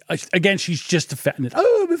 Again, she's just offended.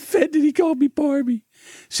 Oh, I'm offended. He called me Barbie.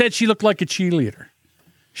 Said she looked like a cheerleader.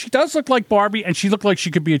 She does look like Barbie, and she looked like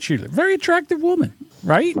she could be a cheerleader. Very attractive woman,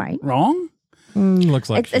 right? Right. Wrong? Looks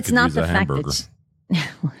like it's not the fact that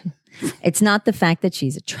it's not the fact that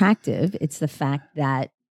she's attractive. It's the fact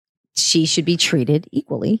that she should be treated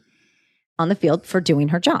equally on the field for doing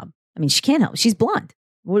her job. I mean, she can't help. She's blonde.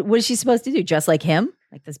 What is she supposed to do? Dress like him?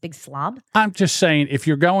 Like this big slob? I'm just saying, if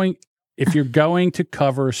you're going to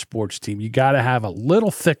cover a sports team, you got to have a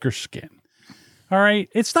little thicker skin. All right?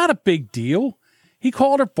 It's not a big deal. He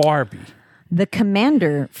called her Barbie. The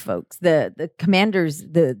commander folks, the commanders,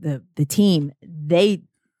 the team, they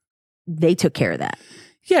took care of that.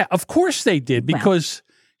 Yeah, of course they did, because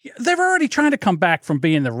they're already trying to come back from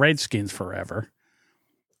being the Redskins forever.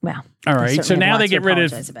 Well, all right. So now they get rid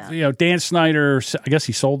of, Dan Snyder. I guess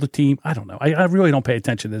he sold the team. I don't know. I really don't pay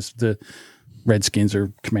attention to this. The Redskins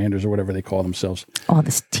or Commanders or whatever they call themselves. Oh,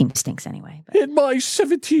 this team stinks anyway. But. In my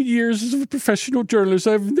 17 years as a professional journalist,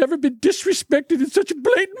 I've never been disrespected in such a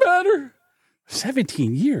blatant manner.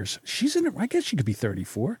 17 years. She's in it. I guess she could be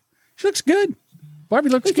 34. She looks good. Barbie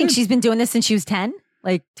looks good. You think she's been doing this since she was 10?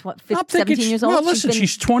 Like 17 years old? No, listen,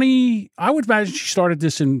 she's 20. I would imagine she started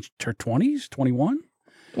this in her 20s, 21.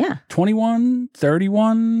 Yeah. 21,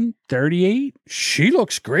 31, 38. She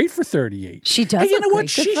looks great for 38. She does. Hey, you know what? Good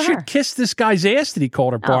She for should her. kiss this guy's ass that he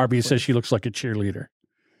called her Barbie and says she looks like a cheerleader.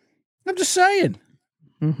 I'm just saying.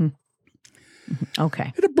 Mm-hmm.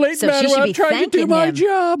 Okay. In a blatant So manner, she should I'm be trying to do thanking my him.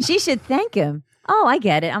 job. She should thank him. Oh, I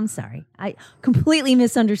get it. I'm sorry. I completely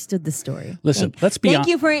misunderstood the story. Listen, let's be Thank honest.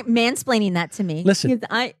 you for mansplaining that to me. Listen.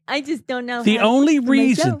 Because I just don't know. The how to only do my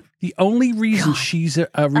reason job. she's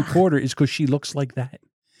a reporter is because she looks like that.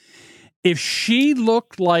 If she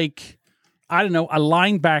looked like, I don't know, a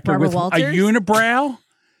linebacker Barbara with Walters? a unibrow,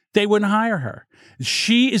 they wouldn't hire her.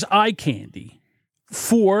 She is eye candy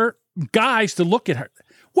for guys to look at her.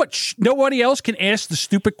 What? Nobody else can ask the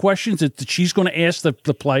stupid questions that she's going to ask the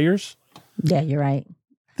players? Yeah, you're right.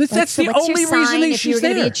 That's the only reason that if you were she's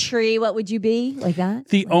going to be there. a tree, what would you be? Like that?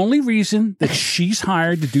 The only reason that she's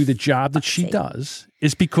hired to do the job that she does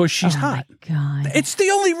is because she's hot. God. It's the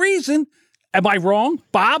only reason. Am I wrong,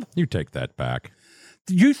 Bob? You take that back.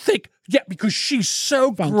 You think, because she's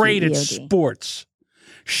so great at EOD. sports.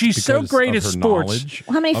 She's so Because great of at her sports. knowledge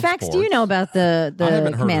Well, how many of facts do you sports. know about the I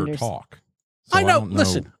haven't heard Commanders? her talk. So I know. don't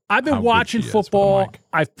Listen, I've how been good watching she is, but I'm football. like,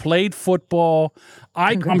 I've played football.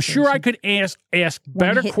 I'm sure I could ask better One hit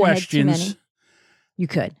in the head too questions. many? You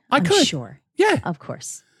could. I I'm could. Sure. Yeah. Of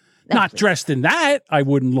course. Not dressed in that. I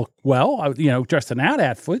wouldn't look well, dressed in that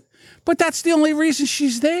outfit. But that's the only reason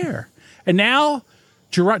she's there. And now,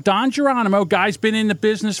 Don Geronimo, guy's been in the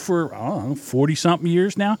business for, 40-something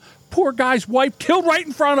years now. Poor guy's wife killed right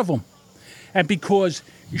in front of him. And because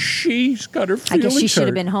she's got her I feelings guess she should have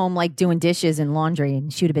hurt. been home like doing dishes and laundry,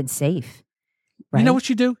 and she would have been safe. Right? You know what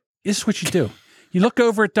you do? This is what you do. You look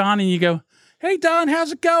over at Don and you go, "Hey, Don,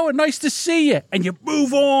 how's it going? Nice to see you." And you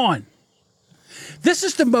move on. This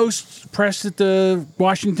is the most press that the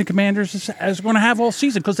Washington Commanders is going to have all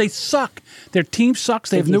season because they suck. Their team sucks.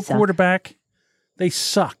 They have do no suck. quarterback. They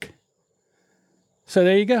suck. So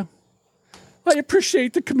there you go. I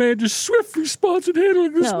appreciate the Commanders' swift response in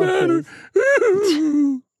handling this matter.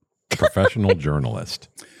 professional journalist.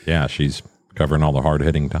 Yeah, she's covering all the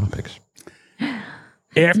hard-hitting topics.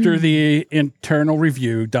 After the internal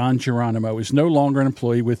review, Don Geronimo is no longer an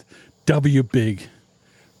employee with W. Big.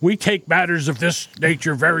 We take matters of this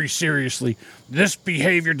nature very seriously. This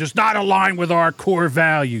behavior does not align with our core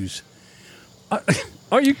values.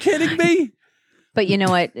 Are you kidding me? But you know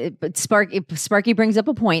what? But Sparky brings up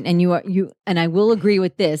a point, and you and I will agree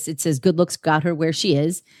with this. It says good looks got her where she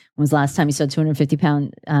is. When was the last time you saw a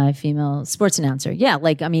 250-pound female sports announcer? Yeah,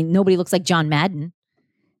 nobody looks like John Madden.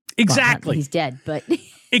 Exactly. Well, he's dead, but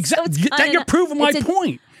exactly. So That you're proving my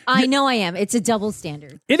point. I know I am. It's a double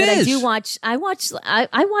standard. It but is. I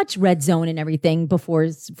watch Red Zone and everything before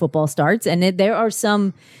football starts, and there are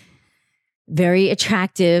some very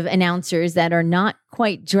attractive announcers that are not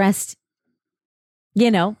quite dressed,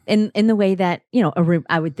 in the way that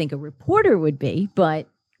I would think a reporter would be. But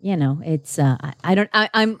it's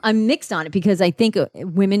I'm mixed on it because I think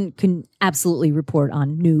women can absolutely report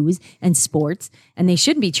on news and sports, and they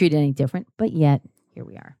shouldn't be treated any different. But yet here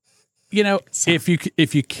we are. You know, if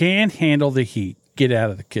you can't handle the heat, get out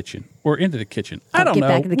of the kitchen or into the kitchen. I don't know. Get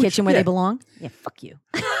back in the kitchen where they belong. Yeah, fuck you.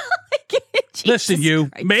 Listen,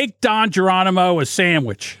 you make Don Geronimo a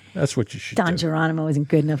sandwich. That's what you should do. Don Geronimo isn't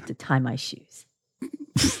good enough to tie my shoes.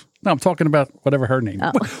 No, I'm talking about whatever her name.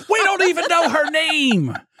 Oh. We don't even know her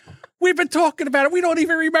name. We've been talking about it. We don't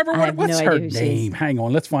even remember what's her name. Hang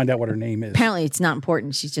on, let's find out what her name is. Apparently, it's not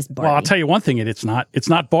important. She's just Barbie. Well, I'll tell you one thing. It's not. It's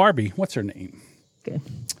not Barbie. What's her name? Good.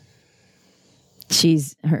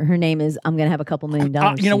 She's her name is. I'm gonna have a couple $1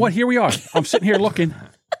 million. You know what? Here we are. I'm sitting here looking.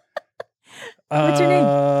 What's your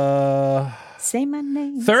name? Say my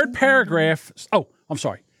name. Third paragraph. Oh, I'm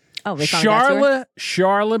sorry. Oh, they found Charla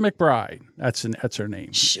McBride. That's her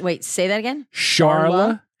name. Wait, say that again.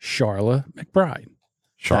 Charla McBride.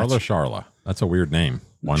 Charla. That's a weird name.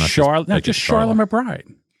 Why not Charla? No, make it just Charla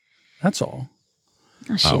McBride. That's all.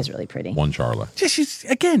 Oh, she is really pretty. One Charla.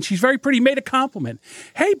 She's very pretty. Made a compliment.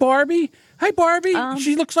 Hey, Barbie. Hi, Barbie.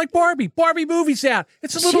 She looks like Barbie. Barbie movie's out.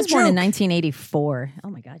 It's a little She's born in joke. 1984. Oh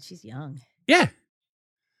my God, she's young. Yeah.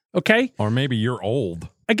 Okay. Or maybe you're old.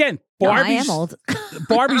 Again, No, Barbie's, I am old.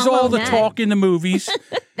 Barbie's I'm all old the now. talk in the movies.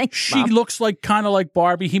 Thanks, She Mom. looks kind of like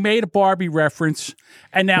Barbie. He made a Barbie reference,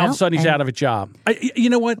 and now all of a sudden he's out of a job. You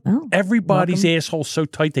know what? Everybody's asshole's so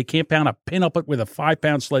tight they can't pound a pin up it with a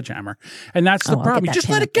 5-pound sledgehammer, and that's the I'll problem. get that Just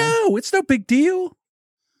pin let up it go. It's no big deal.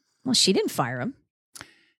 Well, she didn't fire him.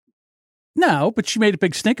 No, but she made a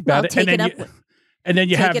big stink about it, Take and it then up. and then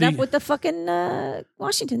you Take have it up with the fucking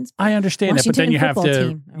Washingtons. I understand that, but then you have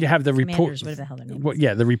Washington you have the report. Commanders, whatever the hell their name is.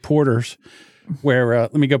 Yeah, the reporters. Where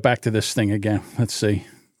let me go back to this thing again. Let's see.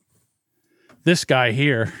 This guy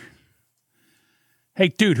here. Hey,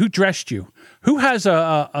 dude, who dressed you? Who has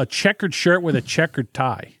a checkered shirt with a checkered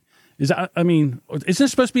tie? Is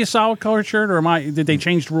this supposed to be a solid colored shirt, or did they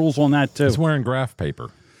change the rules on that too? He's wearing graph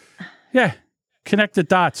paper. Yeah, connect the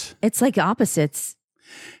dots. It's like opposites.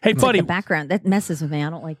 Hey, It's buddy, like the background that messes with me. I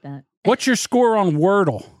don't like that. what's your score on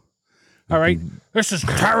Wordle? All right, this is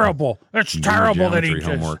terrible. It's terrible that he geometry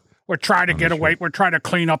just. homework. We're trying to get away. We're trying to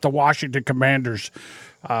clean up the Washington Commanders.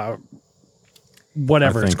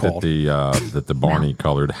 Whatever it's called. That the Barney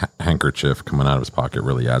colored handkerchief coming out of his pocket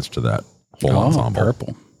really adds to that whole ensemble.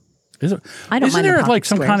 Purple. Is it? I don't Isn't mind there the like pocket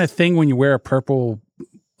some squares. kind of thing when you wear a purple?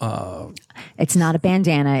 It's not a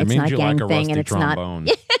bandana. It It's means not a you gang like a thing, rusty and it's trombone.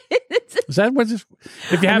 not. Is that what? If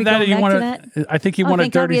you Are have we that, going you back want to to. I think you Oh, want a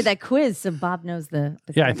thank God we dirty. had that quiz, so Bob knows the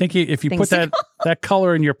Yeah, I think if you put things. that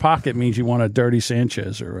color in your pocket means you want a dirty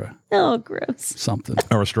Sanchez or a Oh, gross. something,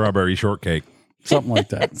 Or a strawberry shortcake. something like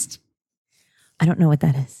that. I don't know what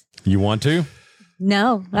that is. You want to?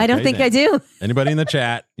 No, I don't Okay, think then. I do. Anybody in the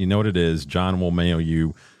chat, you know what it is. John will mail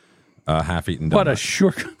you a half-eaten donut. What a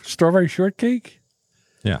strawberry shortcake?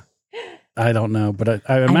 Yeah. I don't know, but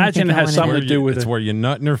I imagine it has something to do with It's it. where you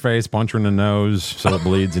nut in her face, punch her in the nose so it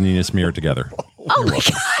bleeds, and you smear it together. Oh my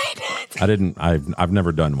God. I've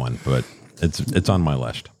never done one, but it's on my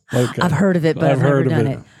list. Okay. I've heard of it, but I've never done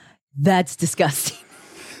of it. That's disgusting.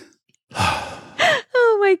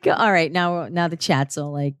 Oh my God. All right. Now the chat's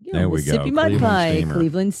all like, There we go. Mississippi Mud Cleveland Pie, Steamer.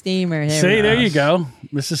 Cleveland Steamer. See, there you go.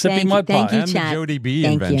 Mississippi Thank you, Mud thank Pie. you, And chat. the Jody B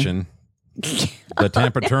Thank you. invention, the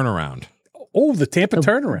Tampa turnaround. Oh, the Tampa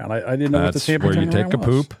turnaround. I didn't know what the That's Tampa where turnaround you take a was.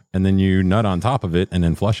 poop and then you nut on top of it and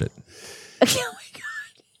then flush it. Oh my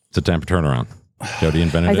God. It's a Tampa turnaround. Jody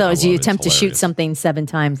invented I it. thought it was love you it. It's attempt to shoot hilarious. something 7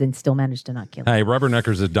 times and still manage to not kill it. Hey,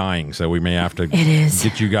 Rubberneckers is dying, so we may have to is.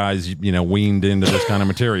 get you guys, weaned into this kind of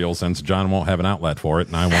material since John won't have an outlet for it,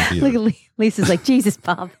 and I won't either. Look at Lisa's like, Jesus,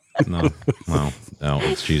 Bob. No,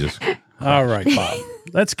 it's Jesus. All right, Bob.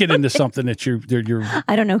 Let's get into something that you're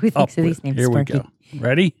I don't know who up thinks of with. these names. Here we Sparky. go.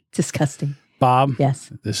 Ready? Disgusting. Bob.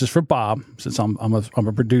 Yes. This is for Bob, since I'm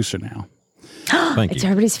a producer now. Thank It's you.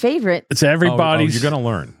 everybody's favorite. It's everybody's. You're going to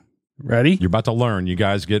learn. Ready? You're about to learn. You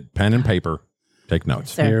guys get pen and paper. Take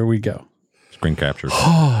notes. Sir. Here we go. Screen captures.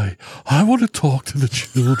 Hi, I want to talk to the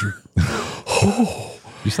children.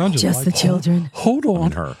 You sound Just the children. Hold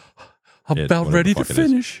on. her. I'm It, about whatever ready the to fuck it is.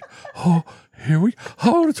 finish. Oh, here we. I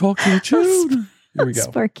want to talk to the children. Here we go.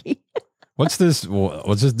 Sparky. What's this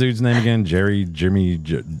dude's name again? Jimmy,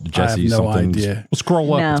 Jesse, no something. idea. Well,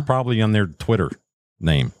 scroll up. No. It's probably on their Twitter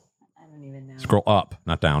name. I don't even know. Scroll up,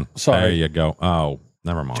 not down. Sorry. There you go. Oh,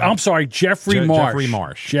 never mind. I'm sorry, Jeffrey Marsh. Jeffrey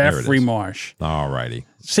Marsh. There it Jeffrey is. Marsh. All righty.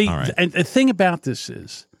 See, All right. and the thing about this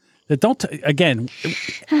is that again,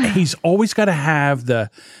 he's always got to have the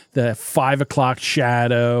 5 o'clock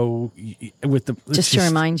shadow with the Just to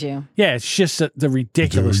remind you. Yeah, it's just the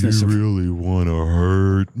ridiculousness. Do you really want to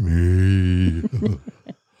hurt me?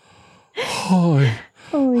 Hi,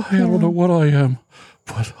 Holy I don't know what I am,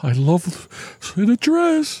 but I love in a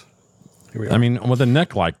dress. Here we are. I mean, with a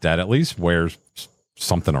neck like that, at least wears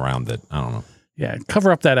something around it. I don't know. Yeah,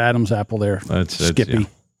 cover up that Adam's apple there, Skippy.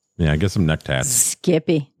 Yeah, get some neck tats.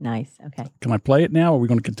 Skippy. Nice. Okay. Can I play it now, or are we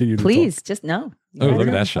going to continue to Please, talk? just no. Oh, look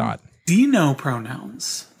at that shot.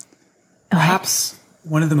 Xenopronouns. Perhaps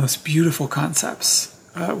one of the most beautiful concepts,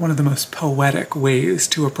 one of the most poetic ways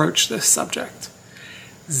to approach this subject.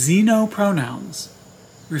 Xenopronouns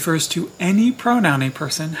refers to any pronoun a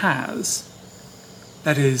person has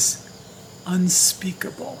that is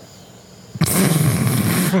unspeakable.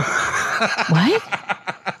 What?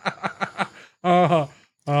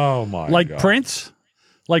 Oh my Like God. Prince?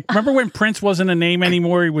 Like, remember when Prince wasn't a name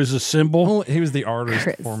anymore? He was a symbol. Well, he was the artist.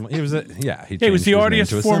 He was He was the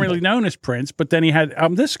artist formerly known as Prince, but then he had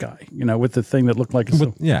this guy, with the thing that looked like a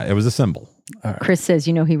symbol. Yeah, it was a symbol. Chris says,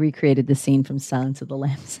 he recreated the scene from Silence of the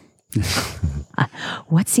Lambs.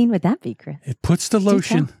 What scene would that be, Chris? It puts the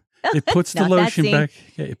lotion. It puts the Not that lotion scene. back.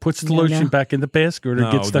 Yeah, it puts the lotion back in the basket,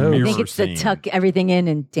 or gets the the hose. I mirror think it's to scene. tuck everything in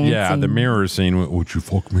and dancing. Yeah, the mirror scene. Would you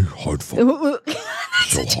fuck me hard for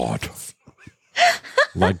so hot?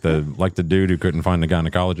 like the dude who couldn't find the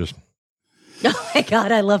gynecologist. Oh my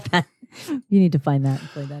God, I love that. You need to find that and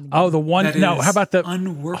play that again. Oh, the one. That No, is how about the?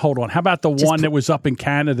 unworkable. Hold on. How about the one that was up in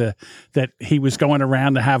Canada that he was going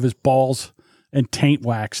around to have his balls and taint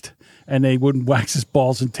waxed, and they wouldn't wax his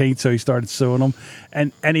balls and taint, so he started suing them,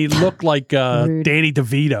 and he looked like Danny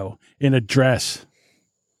DeVito in a dress.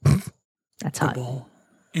 That's hot.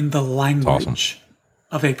 In the language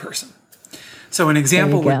of a person. So an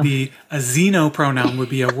example There you would go. be a xenopronoun would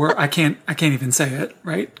be a word. I can't even say it,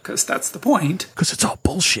 right? Because that's the point. Because it's all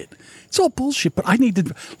bullshit. It's all bullshit. But I need to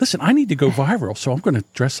go viral. So I'm going to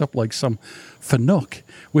dress up like some fanook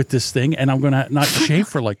with this thing, and I'm going to not shave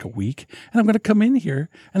for like a week, and I'm going to come in here,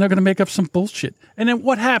 and I'm going to make up some bullshit. And then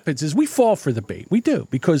what happens is we fall for the bait. We do.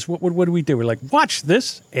 Because what do we do? We're like, watch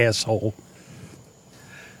this, asshole.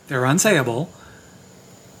 They're unsayable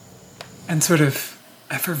and sort of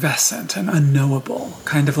effervescent and unknowable,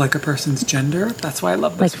 kind of like a person's gender. That's why I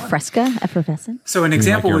love this Like one. Fresca, effervescent. So an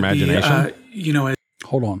example your would be, imagination?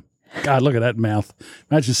 Hold on. God, look at that mouth.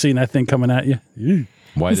 Imagine seeing that thing coming at you. Ew.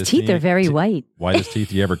 His teeth are very white. Whitest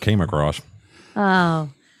teeth you ever came across. Oh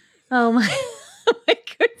my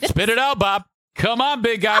goodness. Spit it out, Bob. Come on,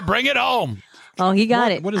 big guy. Bring it home. Oh, he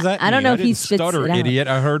got it. What does that I don't mean? know if he didn't spits stutter, it out. idiot.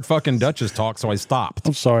 I heard fucking Duchess talk, so I stopped.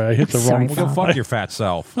 I'm sorry. I hit the Sorry, wrong Well, go one. fuck your fat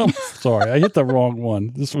self. I'm sorry. I hit the wrong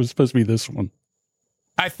one. This was supposed to be this one.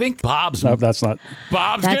 I think Bob's No, that's not.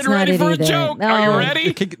 Bob's That's getting not ready it for a either. joke. Are you No.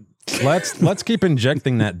 ready? Let's keep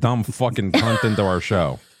injecting that dumb fucking cunt into our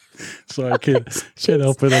show. Sorry, I can't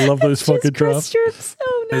help it. I love those fucking drops.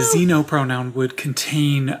 Oh A xenopronoun would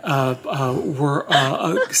contain a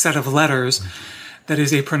set of letters that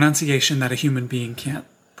is a pronunciation that a human being can't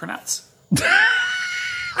pronounce.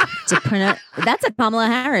 That's a Kamala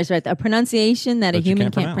Harris, right? A pronunciation that a That you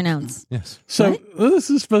human can't can't pronounce. Yes. So this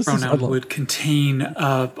is supposed to. Pronoun would contain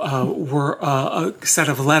a set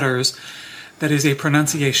of letters that is a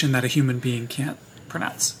pronunciation that a human being can't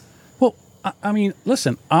pronounce. Well, I mean,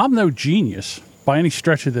 listen, I'm no genius by any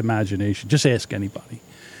stretch of the imagination. Just ask anybody.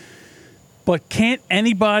 But can't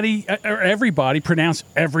anybody or everybody pronounce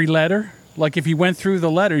every letter? Like if you went through the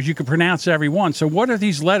letters, you could pronounce every one. So what are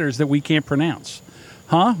these letters that we can't pronounce?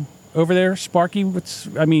 Huh? Over there, Sparky?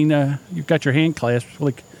 You've got your hand clasped.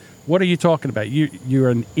 Like, what are you talking about? You're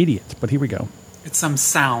an idiot, but here we go. It's some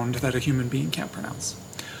sound that a human being can't pronounce.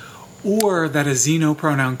 Or that a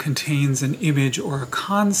xenopronoun contains an image or a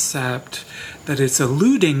concept that it's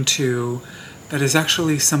alluding to that is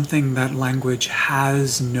actually something that language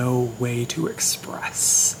has no way to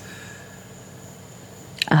express.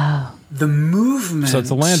 Oh. The movement So it's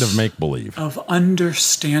a land of make-believe. of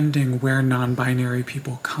understanding where non-binary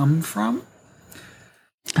people come from.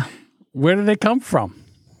 Where do they come from?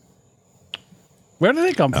 Where do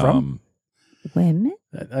they come from? Women?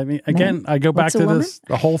 I mean, again, I go back What's a to woman? this.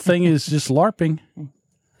 The whole thing is just LARPing.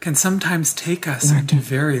 Can sometimes take us into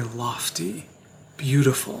very lofty,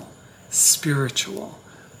 beautiful, spiritual,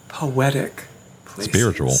 poetic places.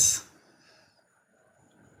 Spiritual.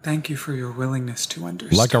 Thank you for your willingness to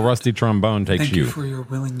understand. Like a rusty trombone takes Thank you for your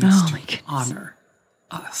willingness Oh, my to goodness. honor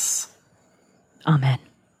us. Amen.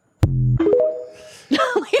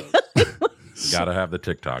 Gotta have the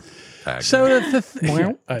TikTok tag. So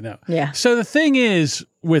yeah, I know. Yeah. So the thing is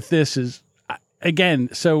with this is, again,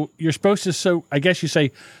 so you're supposed to, so I guess you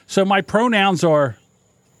say, so my pronouns are,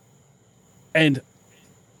 and,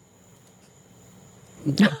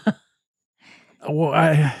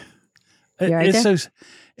 well, You right it's there? so,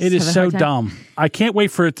 it is Have a so hard time? dumb. I can't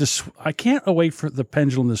wait for it to, I can't wait for the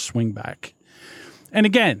pendulum to swing back. And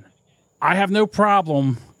again, I have no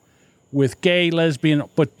problem with gay, lesbian,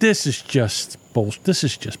 but this is just bullshit. This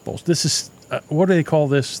is just bullshit. This is, what do they call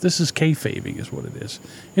this? This is kayfabing is what it is.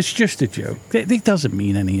 It's just a joke. It doesn't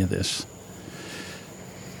mean any of this.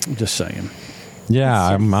 I'm just saying. Yeah,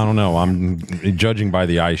 I don't know. I'm judging by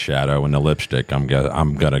the eyeshadow and the lipstick. I'm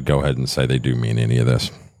gonna go ahead and say they do mean any of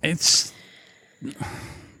this. It's,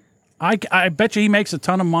 I bet you he makes a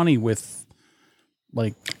ton of money with,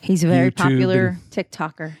 like, he's a very YouTube popular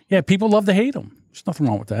TikToker. Yeah, people love to hate him. There's nothing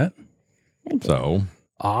wrong with that. So,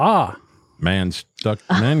 man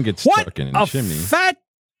gets What? stuck in A chimney. fat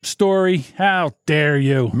story. How dare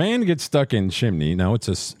you? Man gets stuck in chimney. No,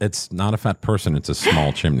 it's not a fat person. It's a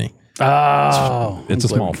small chimney. Oh, it's a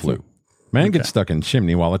small flu. Man gets stuck in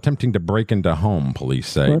chimney while attempting to break into home. Police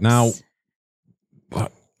say. Whoops.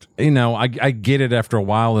 Now, I get it. After a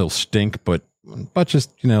while, he'll stink, but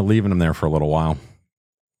just leaving him there for a little while.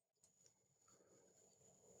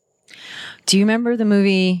 Do you remember the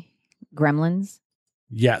movie Gremlins?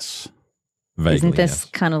 Yes. Vaguely, Isn't this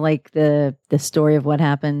kind of like the story of what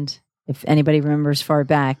happened? If anybody remembers far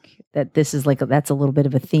back, that this is that's a little bit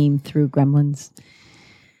of a theme through Gremlins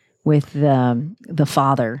with the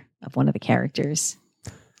father of one of the characters.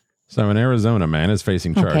 So an Arizona man is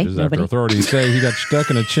facing charges after authorities say he got stuck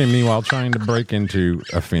in a chimney while trying to break into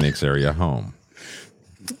a Phoenix area home.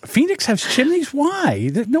 Phoenix has chimneys?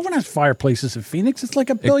 Why? No one has fireplaces in Phoenix. It's like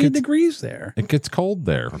a billion degrees there. It gets cold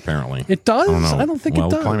there, apparently. It does? I don't think it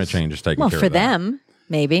does. Climate change is taking care of that. Well, for them,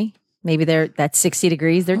 maybe that's 60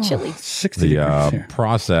 degrees. They're chilly. 60 degrees. The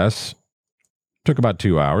process took about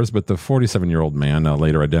 2 hours, but the 47-year-old man,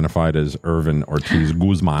 later identified as Irvin Ortiz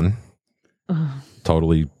Guzman,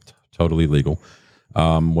 totally legal,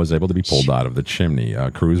 was able to be pulled out of the chimney.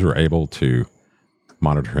 Crews were able to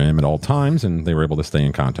monitor him at all times, and they were able to stay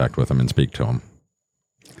in contact with him and speak to him.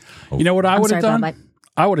 You know what I would have done? Bob,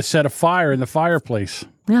 I would have set a fire in the fireplace.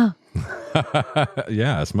 Yeah.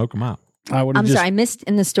 Yeah, smoke him out. I'm sorry, I missed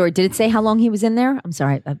in the story. Did it say how long he was in there? I'm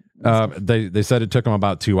sorry. They said it took them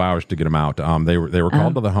about 2 hours to get him out. They were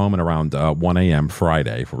called to the home at around 1 a.m.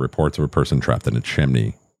 Friday for reports of a person trapped in a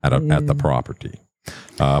chimney at the property.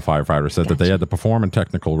 Firefighters said that they had to perform a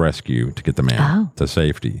technical rescue to get the man to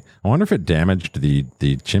safety. I wonder if it damaged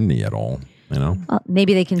the chimney at all. Well,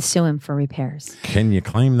 maybe they can sue him for repairs. Can you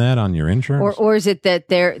claim that on your insurance? Or is it that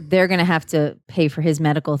they're going to have to pay for his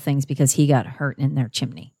medical things because he got hurt in their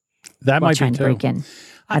chimney? That might trying be to break in.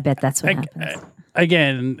 I bet that's what happens.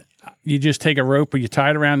 Again, you just take a rope or you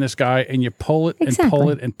tie it around this guy and you pull it and pull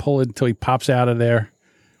it and pull it until he pops out of there.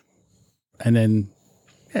 And then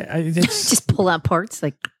just pull out parts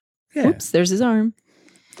oops, there's his arm.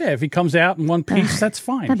 Yeah, if he comes out in one piece, that's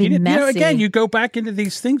fine. That'd be messy. Again, you go back into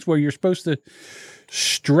these things where you're supposed to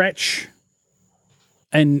stretch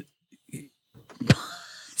and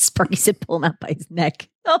Sparky said pull him out by his neck.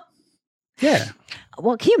 Oh. Yeah.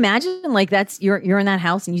 Well, can you imagine that's you're in that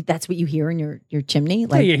house and that's what you hear in your chimney?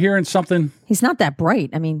 Like you're hearing something. He's not that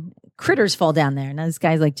bright. I mean, critters fall down there. Now this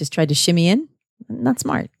guy's just tried to shimmy in. Not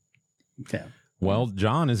smart. Yeah. Well,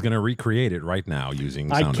 John is going to recreate it right now using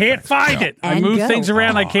sound I can't effects. find it. I move things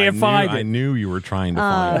around. I can't find it. I knew you were trying to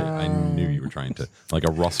find it. I knew you were trying to, like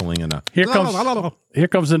a rustling and a... Here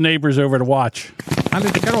comes the neighbors over to watch. I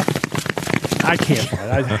can't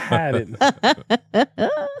find it. I had it.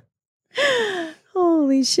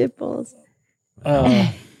 Holy shitballs.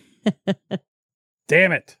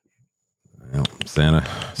 Damn it. Well,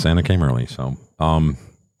 Santa came early, so...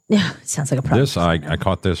 Yeah, it sounds like a problem. I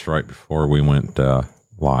caught this right before we went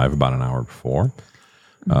live, about an hour before.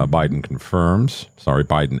 Biden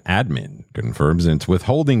admin confirms it's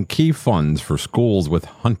withholding key funds for schools with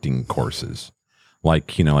hunting courses,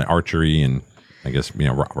 like archery and I guess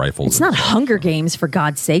rifles. It's not Hunger Games, for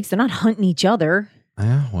God's sakes. They're not hunting each other.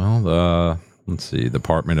 Yeah, well, let's see. The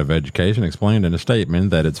Department of Education explained in a statement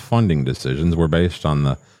that its funding decisions were based on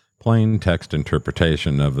the plain text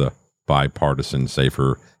interpretation of the Bipartisan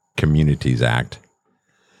Safer Communities Act,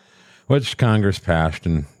 which Congress passed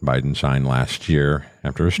and Biden signed last year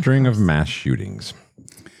after a string of mass shootings.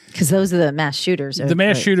 Because those are the mass shooters. The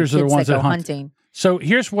mass shooters are the ones that go hunt. hunting. So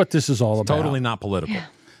here's what this is all about. Totally not political. Yeah.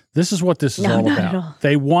 This is what this is all not about. at all.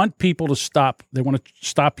 They want people to stop. They want to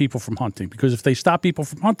stop people from hunting, because if they stop people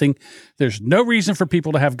from hunting, there's no reason for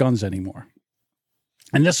people to have guns anymore.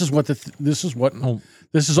 And this is what this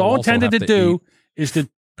is all intended to do is to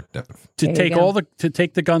take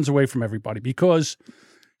take the guns away from everybody, because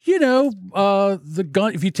the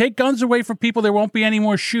gun, if you take guns away from people, there won't be any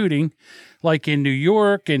more shooting, like in New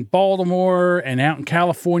York and Baltimore and out in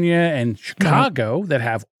California and Chicago that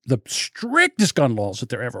have the strictest gun laws that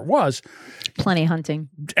there ever was. Plenty of hunting.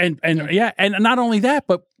 And not only that,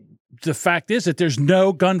 but the fact is that there's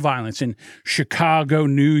no gun violence in Chicago,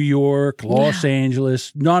 New York, Los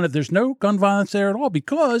Angeles. There's no gun violence there at all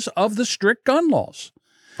because of the strict gun laws.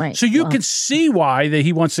 Right. So you can see why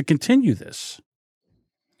he wants to continue this.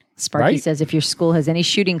 Sparky says if your school has any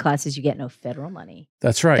shooting classes, you get no federal money.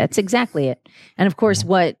 That's right. That's exactly it. And of course,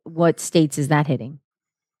 what states is that hitting?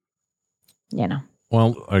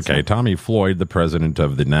 Well, okay. Tommy Floyd, the president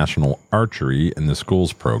of the National Archery in the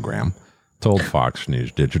Schools program, told Fox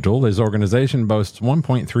News Digital his organization boasts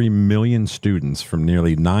 1.3 million students from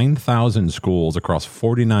nearly 9,000 schools across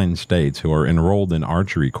 49 states who are enrolled in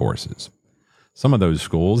archery courses. Some of those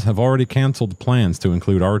schools have already canceled plans to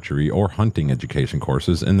include archery or hunting education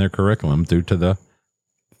courses in their curriculum due to the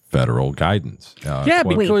federal guidance.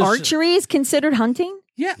 Wait, archery is considered hunting?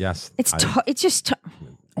 Yeah. Yes. It's just.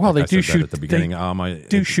 Well, they do shoot at the beginning.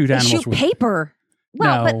 Do shoot They animals shoot with paper.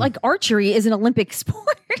 Well, No. but like archery is an Olympic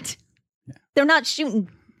sport. They're not shooting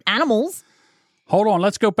animals. Hold on,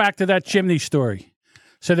 let's go back to that chimney story.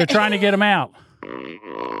 So they're trying to get him out.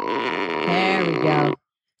 There we go.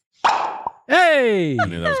 Hey! I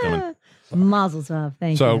knew that was coming. Mazel tov.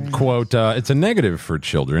 Thank So, you. quote, it's a negative for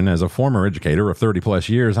children. As a former educator of 30 plus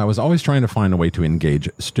years, I was always trying to find a way to engage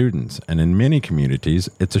students. And in many communities,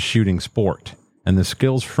 it's a shooting sport. And the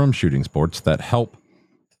skills from shooting sports that help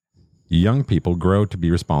young people grow to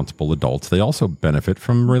be responsible adults. They also benefit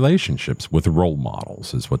from relationships with role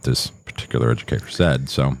models, is what this particular educator said.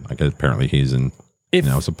 So I guess apparently he's in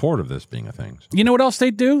support of this being a thing. You know what else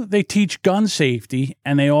they do? They teach gun safety,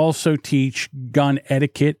 and they also teach gun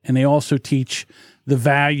etiquette, and they also teach the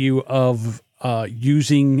value of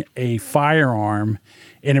using a firearm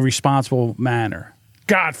in a responsible manner.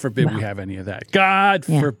 God forbid we have any of that. God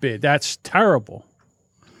forbid. That's terrible.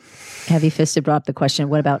 Heavy Fisted brought up the question,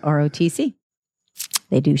 what about ROTC?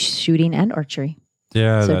 They do shooting and archery.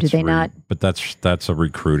 Yeah, So that's do they not? But that's a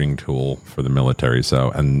recruiting tool for the military. So,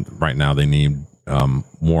 and right now they need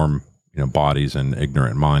warm, bodies and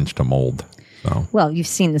ignorant minds to mold. So, Well, you've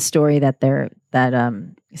seen the story that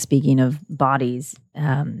speaking of bodies,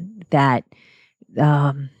 I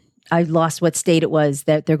lost what state it was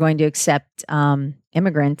that they're going to accept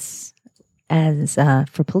immigrants as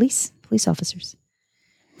for police officers.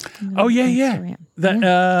 Oh, yeah.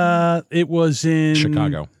 That it was in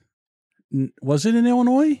Chicago. Was it in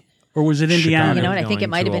Illinois or was it Indiana? You know what? I think it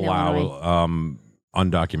might have been Illinois.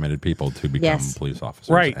 Undocumented people to become police officers.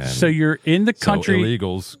 Right. And So you're in the country. So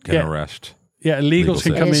illegals can arrest. Yeah, illegals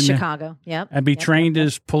can It come is in Chicago. Yep. and be trained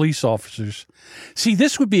as police officers. See,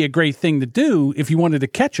 this would be a great thing to do if you wanted to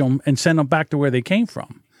catch them and send them back to where they came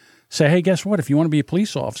from. Say, hey, guess what? If you want to be a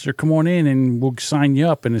police officer, come on in and we'll sign you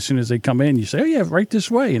up. And as soon as they come in, you say, oh, yeah, right this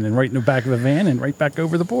way. And then right in the back of the van and right back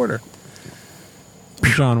over the border.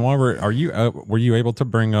 John, were you able to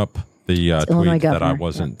bring up the Illinois tweet that I governor.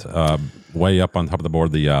 wasn't way up on top of the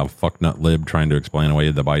board, the fucknut lib trying to explain away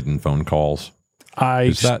the Biden phone calls?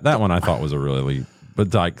 That one I thought was a really,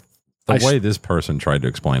 but like the way this person tried to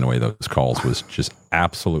explain away those calls was just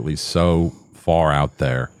absolutely so far out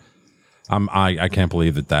there. I can't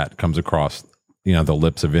believe that comes across, the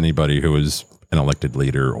lips of anybody who is an elected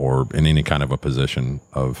leader or in any kind of a position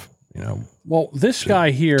of, Well, this guy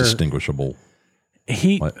here, distinguishable.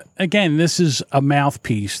 Again, this is a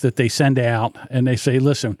mouthpiece that they send out and they say,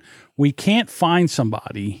 listen, we can't find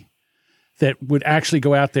somebody that would actually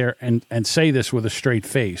go out there and say this with a straight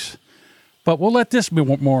face. But we'll let this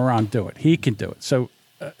moron do it. He can do it. So,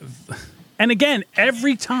 and again,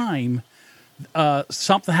 every time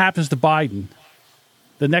something happens to Biden,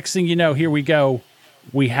 the next thing you know, here we go,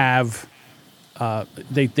 we have,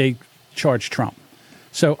 they charge Trump.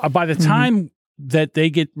 So by the time that they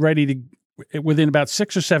get ready to, within about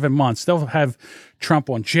 6 or 7 months, they'll have Trump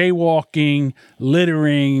on jaywalking,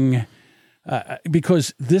 littering,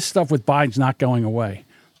 because this stuff with Biden's not going away.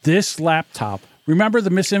 This laptop, remember the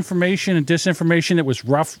misinformation and disinformation that was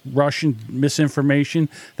rough Russian misinformation,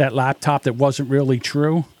 that laptop that wasn't really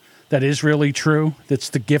true, that is really true, that's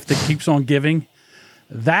the gift that keeps on giving?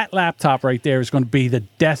 That laptop right there is going to be the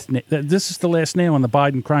death. This is the last nail in the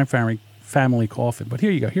Biden crime family coffin. But here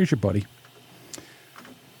you go. Here's your buddy.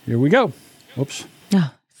 Here we go. Whoops.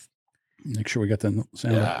 Make sure we got the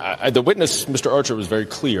sound. The witness, Mr. Archer, was very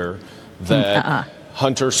clear that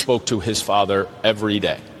Hunter spoke to his father every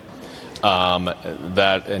day.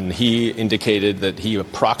 And he indicated that he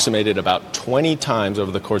approximated about 20 times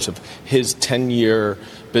over the course of his 10-year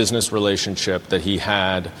business relationship that he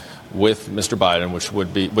had with Mr. Biden,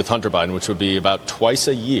 with Hunter Biden, which would be about twice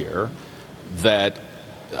a year, that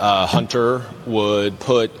Hunter would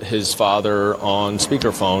put his father on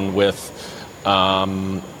speakerphone with.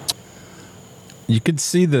 You could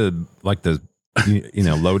see the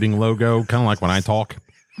loading logo, kind of like when I talk,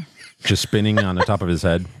 just spinning on the top of his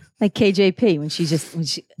head. Like KJP when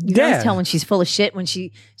you guys tell when she's full of shit when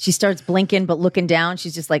she starts blinking but looking down,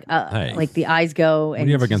 she's just like Hey. like the eyes go and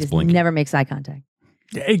do you have she against just blinking? never makes eye contact.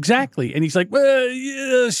 Exactly. And he's like, well,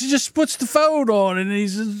 yeah, she just puts the phone on. And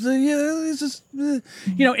he's just,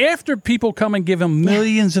 after people come and give him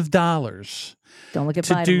millions of dollars Don't look at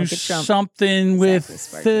to Biden, do look at Trump. something with,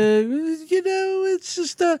 it's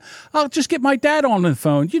just, I'll just get my dad on the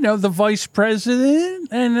phone, the vice president.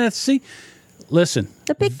 And let's see. Listen.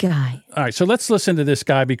 The big guy. All right, so let's listen to this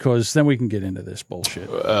guy because then we can get into this bullshit.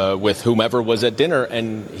 With whomever was at dinner,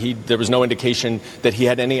 and there was no indication that he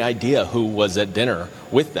had any idea who was at dinner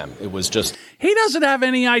with them. It was just... He doesn't have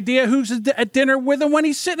any idea who's at dinner with him when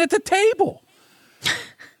he's sitting at the table.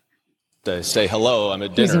 To say, hello, I'm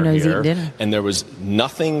at dinner here, and there was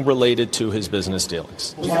nothing related to his business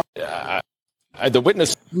dealings. The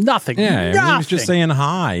witness... Nothing. Yeah, nothing. he was just saying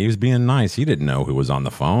hi. He was being nice. He didn't know who was on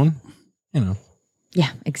the phone.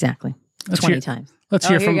 Yeah, exactly. 20 times. Let's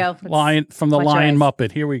hear here from you go. the watch your Lion eyes.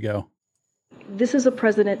 Muppet. Here we go. This is a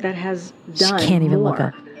president that has done can't even look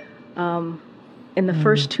more in the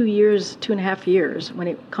first 2.5 years when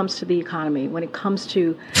it comes to the economy, when it comes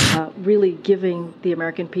to really giving the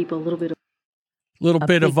American people a little bit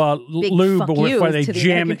of Big lube fuck you before they to the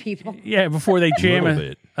jam American it. people. Yeah, before they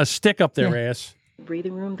jam a stick up their ass.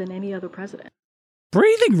 breathing room than any other president.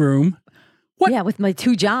 Breathing room? What? Yeah, with my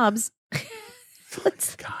 2 jobs.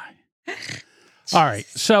 All right,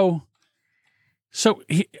 so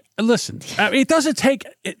listen. It doesn't take.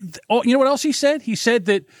 You know what else he said? He said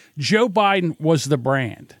that Joe Biden was the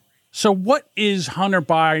brand. So what is Hunter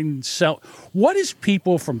Biden sell? What is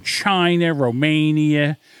people from China,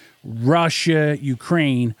 Romania, Russia,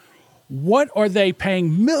 Ukraine? What are they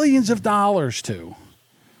paying millions of dollars to?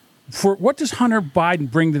 For what does Hunter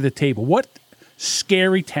Biden bring to the table? What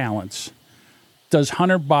scary talents does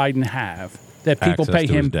Hunter Biden have that people Access pay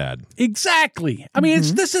to him? his dad. Exactly. I mean,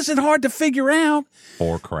 this isn't hard to figure out.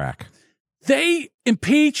 Or crack. They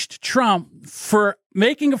impeached Trump for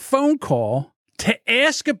making a phone call to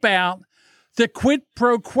ask about the quid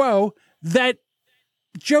pro quo that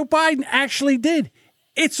Joe Biden actually did.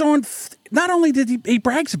 It's on. Not only did he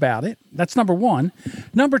brags about it. That's number one.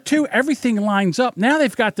 Number two, everything lines up. Now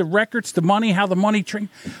they've got the records, the money, how the money train.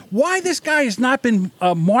 Why this guy has not been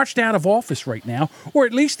marched out of office right now, or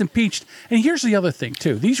at least impeached. And here's the other thing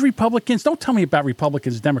too. These Republicans, don't tell me about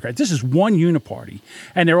Republicans and Democrats. This is one uniparty,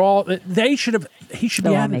 and they're all. He should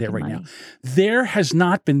be out of there right now. There has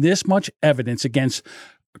not been this much evidence against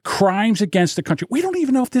crimes against the country. We don't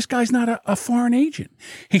even know if this guy's not a foreign agent.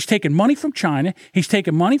 He's taken money from China. He's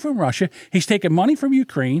taken money from Russia. He's taken money from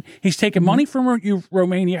Ukraine. He's taken money from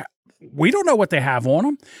Romania. We don't know what they have on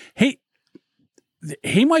him.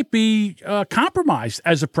 He might be compromised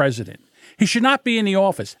as a president. He should not be in the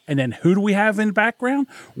office. And then who do we have in the background?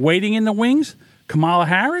 Waiting in the wings? Kamala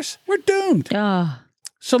Harris? We're doomed.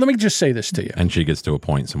 So let me just say this to you. And she gets to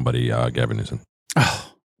appoint somebody, Gavin Newsom.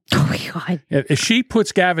 Oh my God. If she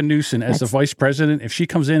puts Gavin Newsom as the vice president, if she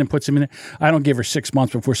comes in and puts him in, I don't give her 6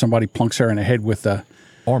 months before somebody plunks her in the head with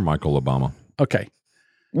or Michael Obama. Okay.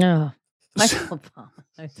 No. Michael Obama.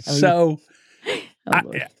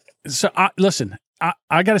 Listen,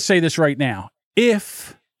 I got to say this right now.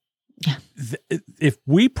 If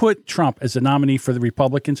we put Trump as the nominee for the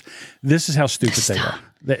Republicans, this is how stupid they are.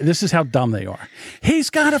 This is how dumb they are. He's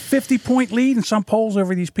got a 50-point lead in some polls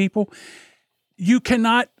over these people. You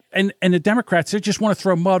cannot, and the Democrats, they just want to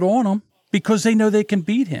throw mud on him because they know they can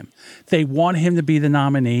beat him. They want him to be the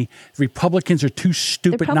nominee. The Republicans are too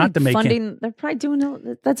stupid not to make him. They're probably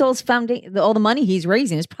doing that's all his foundation. All the money he's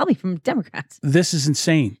raising is probably from Democrats. This is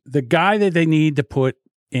insane. The guy that they need to put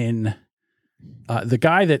in, the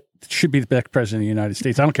guy that should be the next president of the United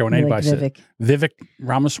States. I don't care what anybody says. Vivek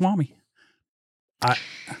Ramaswamy. I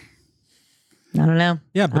don't know.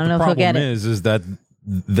 Yeah, but the problem is that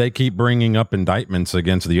they keep bringing up indictments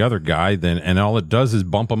against the other guy, and all it does is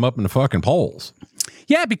bump him up in the fucking polls.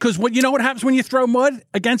 Yeah, because you know what happens when you throw mud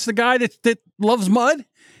against the guy that loves mud?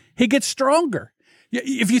 He gets stronger.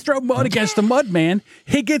 If you throw mud against the mud man,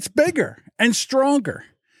 he gets bigger and stronger.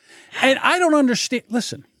 And I don't understand.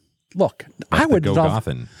 Listen, look, I would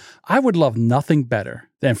love nothing better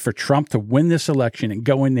than for Trump to win this election and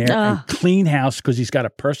go in there and clean house because he's got a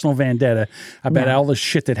personal vendetta about all the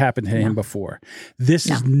shit that happened to him before. This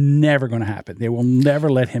is never going to happen. They will never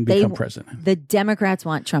let him become president. The Democrats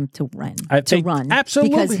want Trump to run.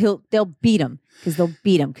 Absolutely. Because they'll beat him.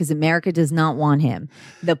 Because America does not want him.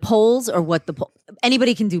 The polls are what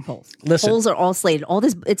anybody can do polls. Listen. Polls are all slated. All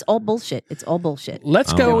this, it's all bullshit. It's all bullshit.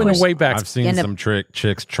 Let's go in the way back. I've seen some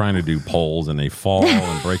chicks trying to do polls and they fall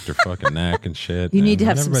and break their fucking neck and shit. You need to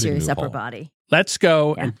have some serious upper body. Let's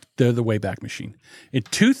go and do the Wayback Machine. In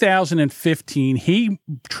 2015,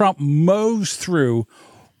 Trump mows through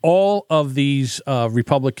all of these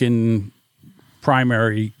Republican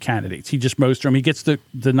primary candidates. He just mows through them. He gets the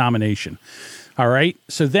nomination. All right.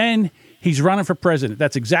 So then he's running for president.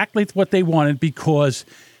 That's exactly what they wanted because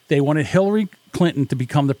they wanted Hillary Clinton to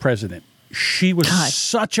become the president. She was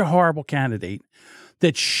such a horrible candidate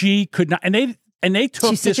that she could not. And they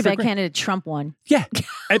took She's such a bad candidate. Trump won. Yeah,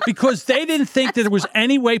 because they didn't think that there was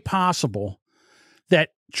any way possible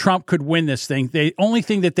that Trump could win this thing. The only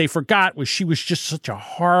thing that they forgot was she was just such a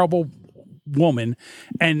horrible woman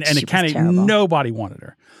and a candidate. Nobody wanted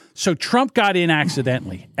her. So Trump got in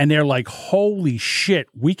accidentally, and they're like, holy shit,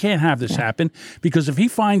 we can't have this happen, because if he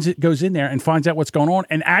goes in there and finds out what's going on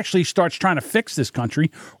and actually starts trying to fix this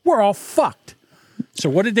country, we're all fucked. So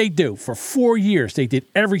what did they do? For 4 years, they did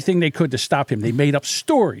everything they could to stop him. They made up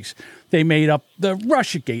stories. They made up the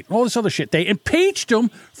Russiagate and all this other shit. They impeached him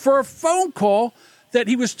for a phone call that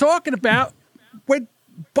he was talking about when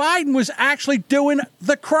Biden was actually doing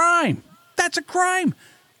the crime. That's a crime.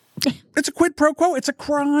 It's a quid pro quo. It's a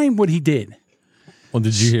crime what he did. Well,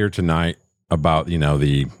 did you hear tonight about,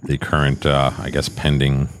 the current, I guess,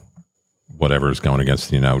 pending whatever is going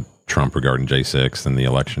against, Trump regarding J6 and the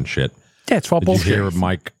election shit? Yeah, it's all bullshit. Did you hear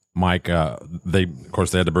Mike, they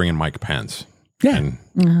had to bring in Mike Pence. Yeah. And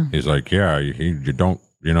he's like, you don't,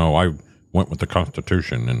 I went with the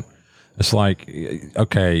Constitution. And it's like,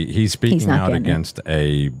 okay, he's speaking out against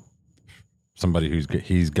somebody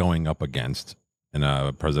he's going up against in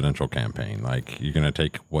a presidential campaign. Like, you're going to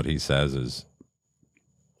take what he says as,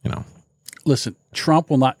 Listen, Trump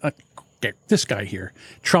will not. This guy here,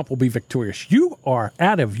 Trump will be victorious. You are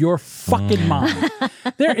out of your fucking mind.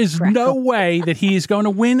 There is no way that he is going to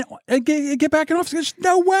win, get back in office. There's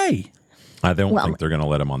no way. I don't think they're going to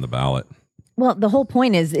let him on the ballot. Well, the whole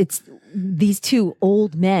point is it's these two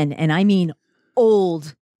old men, and I mean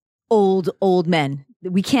old men.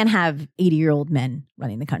 We can't have 80-year-old men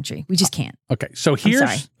running the country. We just can't. Okay, so so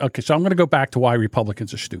I'm going to go back to why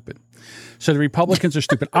Republicans are stupid. So the Republicans are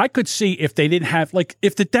stupid. I could see if they didn't have,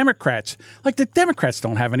 if the Democrats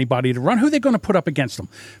don't have anybody to run, who are they going to put up against them?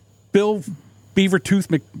 Bill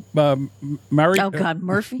Beavertooth Murray? Oh, God,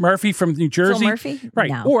 Murphy? Murphy from New Jersey? Phil Murphy? Right.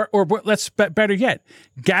 No. Or let's better yet,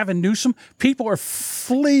 Gavin Newsom. People are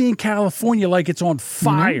fleeing California like it's on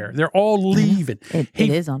fire. Mm-hmm. They're all leaving. It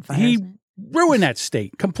is on fire. He ruined that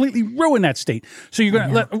state, completely ruined that state. So you're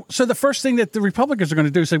going to so the first thing that the Republicans are going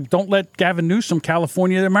to do is say, don't let Gavin Newsom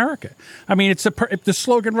California America. I mean, it's the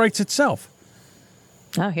slogan writes itself.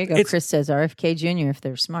 Oh, here you go. Chris says RFK Jr. if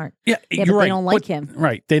they're smart. Yeah, but you're right. They don't like him.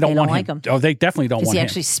 Right. They don't want him. Oh, they definitely don't want him. Because he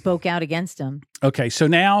actually spoke out against him. Okay, so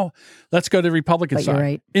now let's go to the Republican side. You're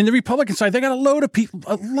right. In the Republican side, they got a load of people,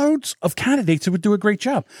 loads of candidates who would do a great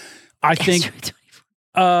job. I think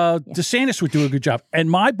DeSantis would do a good job.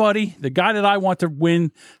 And my buddy, the guy that I want to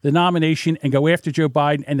win the nomination and go after Joe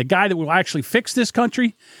Biden, and the guy that will actually fix this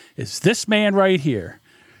country is this man right here,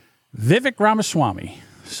 Vivek Ramaswamy.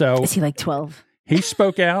 So is he like 12? He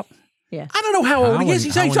spoke out. Yeah. I don't know how old he is.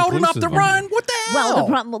 He's old enough to run. What the hell? Well,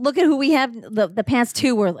 the problem, look at who we have. The past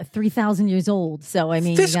two were like 3,000 years old. So, I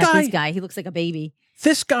mean, this guy, he looks like a baby.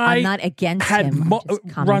 This guy I'm not against him.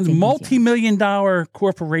 Runs multi-million-dollar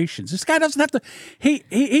corporations. This guy doesn't have to.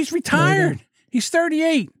 He's retired. He's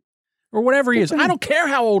 38 or whatever he is. I don't care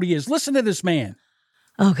how old he is. Listen to this man.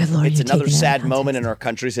 Oh, good Lord. It's another sad moment in our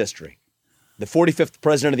country's history. The 45th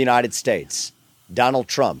president of the United States, Donald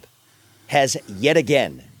Trump, has yet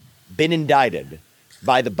again been indicted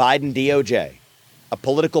by the Biden DOJ, a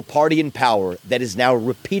political party in power that is now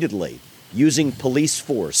repeatedly using police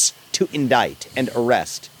force to indict and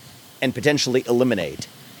arrest and potentially eliminate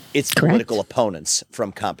its political opponents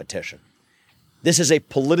from competition. This is a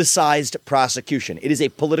politicized prosecution. It is a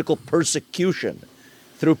political persecution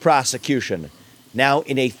through prosecution, now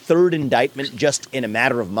in a third indictment just in a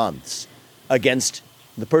matter of months against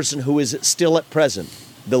the person who is still at present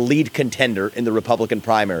the lead contender in the Republican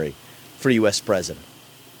primary for U.S. president.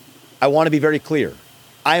 I want to be very clear.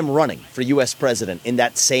 I am running for U.S. president in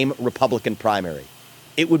that same Republican primary.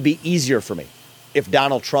 It would be easier for me if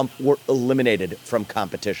Donald Trump were eliminated from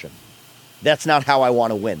competition. That's not how I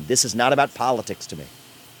want to win. This is not about politics to me.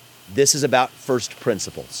 This is about first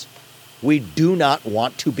principles. We do not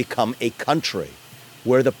want to become a country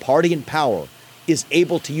where the party in power is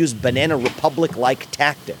able to use banana republic-like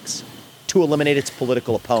tactics to eliminate its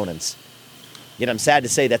political opponents. Yet I'm sad to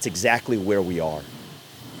say that's exactly where we are.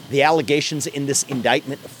 The allegations in this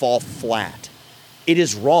indictment fall flat. It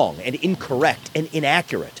is wrong and incorrect and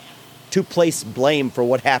inaccurate to place blame for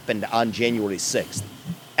what happened on January 6th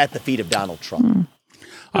at the feet of Donald Trump.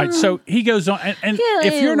 All right, so he goes on, and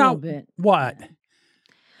if you're not, what?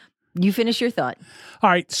 You finish your thought. All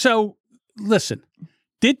right, so listen,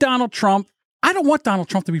 did Donald Trump, I don't want Donald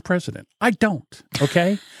Trump to be president. I don't,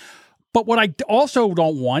 okay? But what I also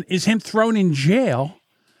don't want is him thrown in jail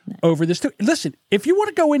over this too. Listen, if you want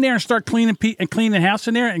to go in there and start cleaning the house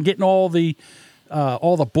in there and getting all the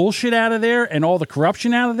bullshit out of there and all the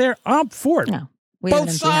corruption out of there, I'm for it. No,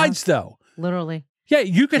 both sides, though. Literally. Yeah,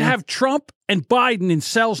 you could have Trump and Biden in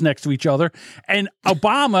cells next to each other and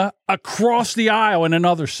Obama across the aisle in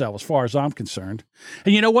another cell, as far as I'm concerned.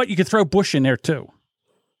 And you know what? You could throw Bush in there, too,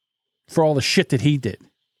 for all the shit that he did.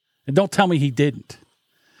 And don't tell me he didn't.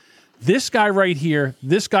 This guy right here,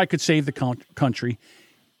 this guy could save the country.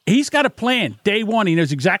 He's got a plan. Day one, he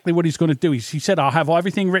knows exactly what he's going to do. He said, I'll have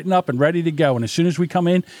everything written up and ready to go. And as soon as we come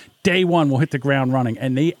in, day one, we'll hit the ground running.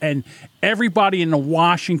 And everybody in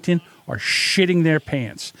Washington are shitting their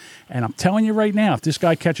pants. And I'm telling you right now, if this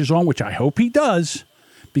guy catches on, which I hope he does,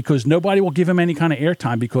 because nobody will give him any kind of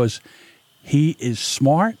airtime because he is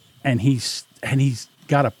smart and he's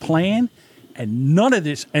got a plan, and none of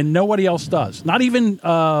this, and nobody else does. Not even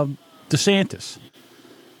DeSantis.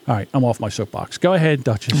 All right, I'm off my soapbox. Go ahead,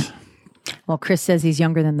 Duchess. Well, Chris says he's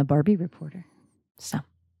younger than the Barbie reporter. So,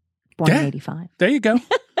 born in 85. There you go.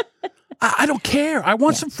 I don't care. I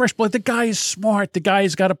want some fresh blood. The guy is smart. The guy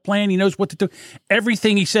has got a plan. He knows what to do.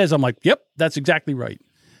 Everything he says, I'm like, yep, that's exactly right.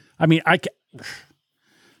 I mean,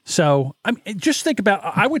 So, I mean, just think about,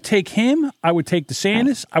 I would take him. I would take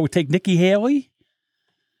DeSantis. I would take Nikki Haley.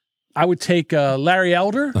 I would take Larry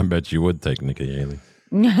Elder. I bet you would take Nikki Haley.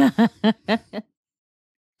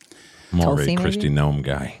 More of a Kristi Noem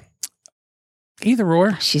guy. Either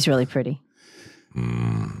or. She's really pretty.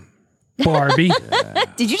 Barbie.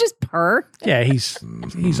 Did you just purr? Yeah, he's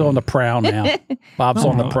on the prowl now. Bob's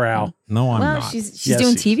on the prowl. No, I'm well, not. She's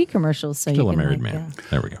doing TV commercials. So Still you a can married man.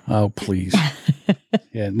 There we go. Oh, please.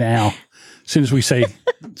 Yeah, now. As soon as we say...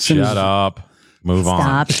 Shut up. Move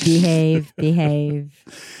on. Stop. Behave.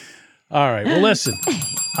 All right. Well, listen.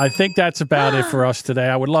 I think that's about it for us today.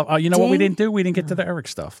 I would love... you know what we didn't do? We didn't get to the Eric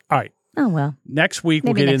stuff. All right. Oh, well. Next week,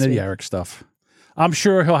 Maybe we'll get next into week. the Eric stuff. I'm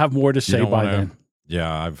sure he'll have more to say by then.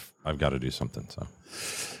 Yeah, I've got to do something. So,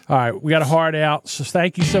 all right, we got a hard out. So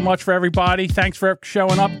thank you so much for everybody. Thanks for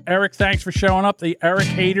showing up, Eric. Thanks for showing up. The Eric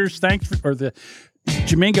haters, or the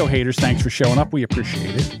Jamingo haters, thanks for showing up. We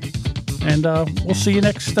appreciate it. And we'll see you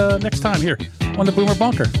next time here on the Boomer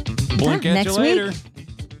Bunker. Blink at next you later.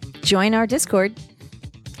 Week, join our Discord.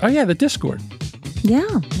 Oh yeah, the Discord.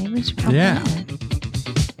 Yeah, maybe we should probably. Yeah.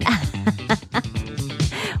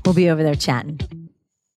 We'll be over there chatting.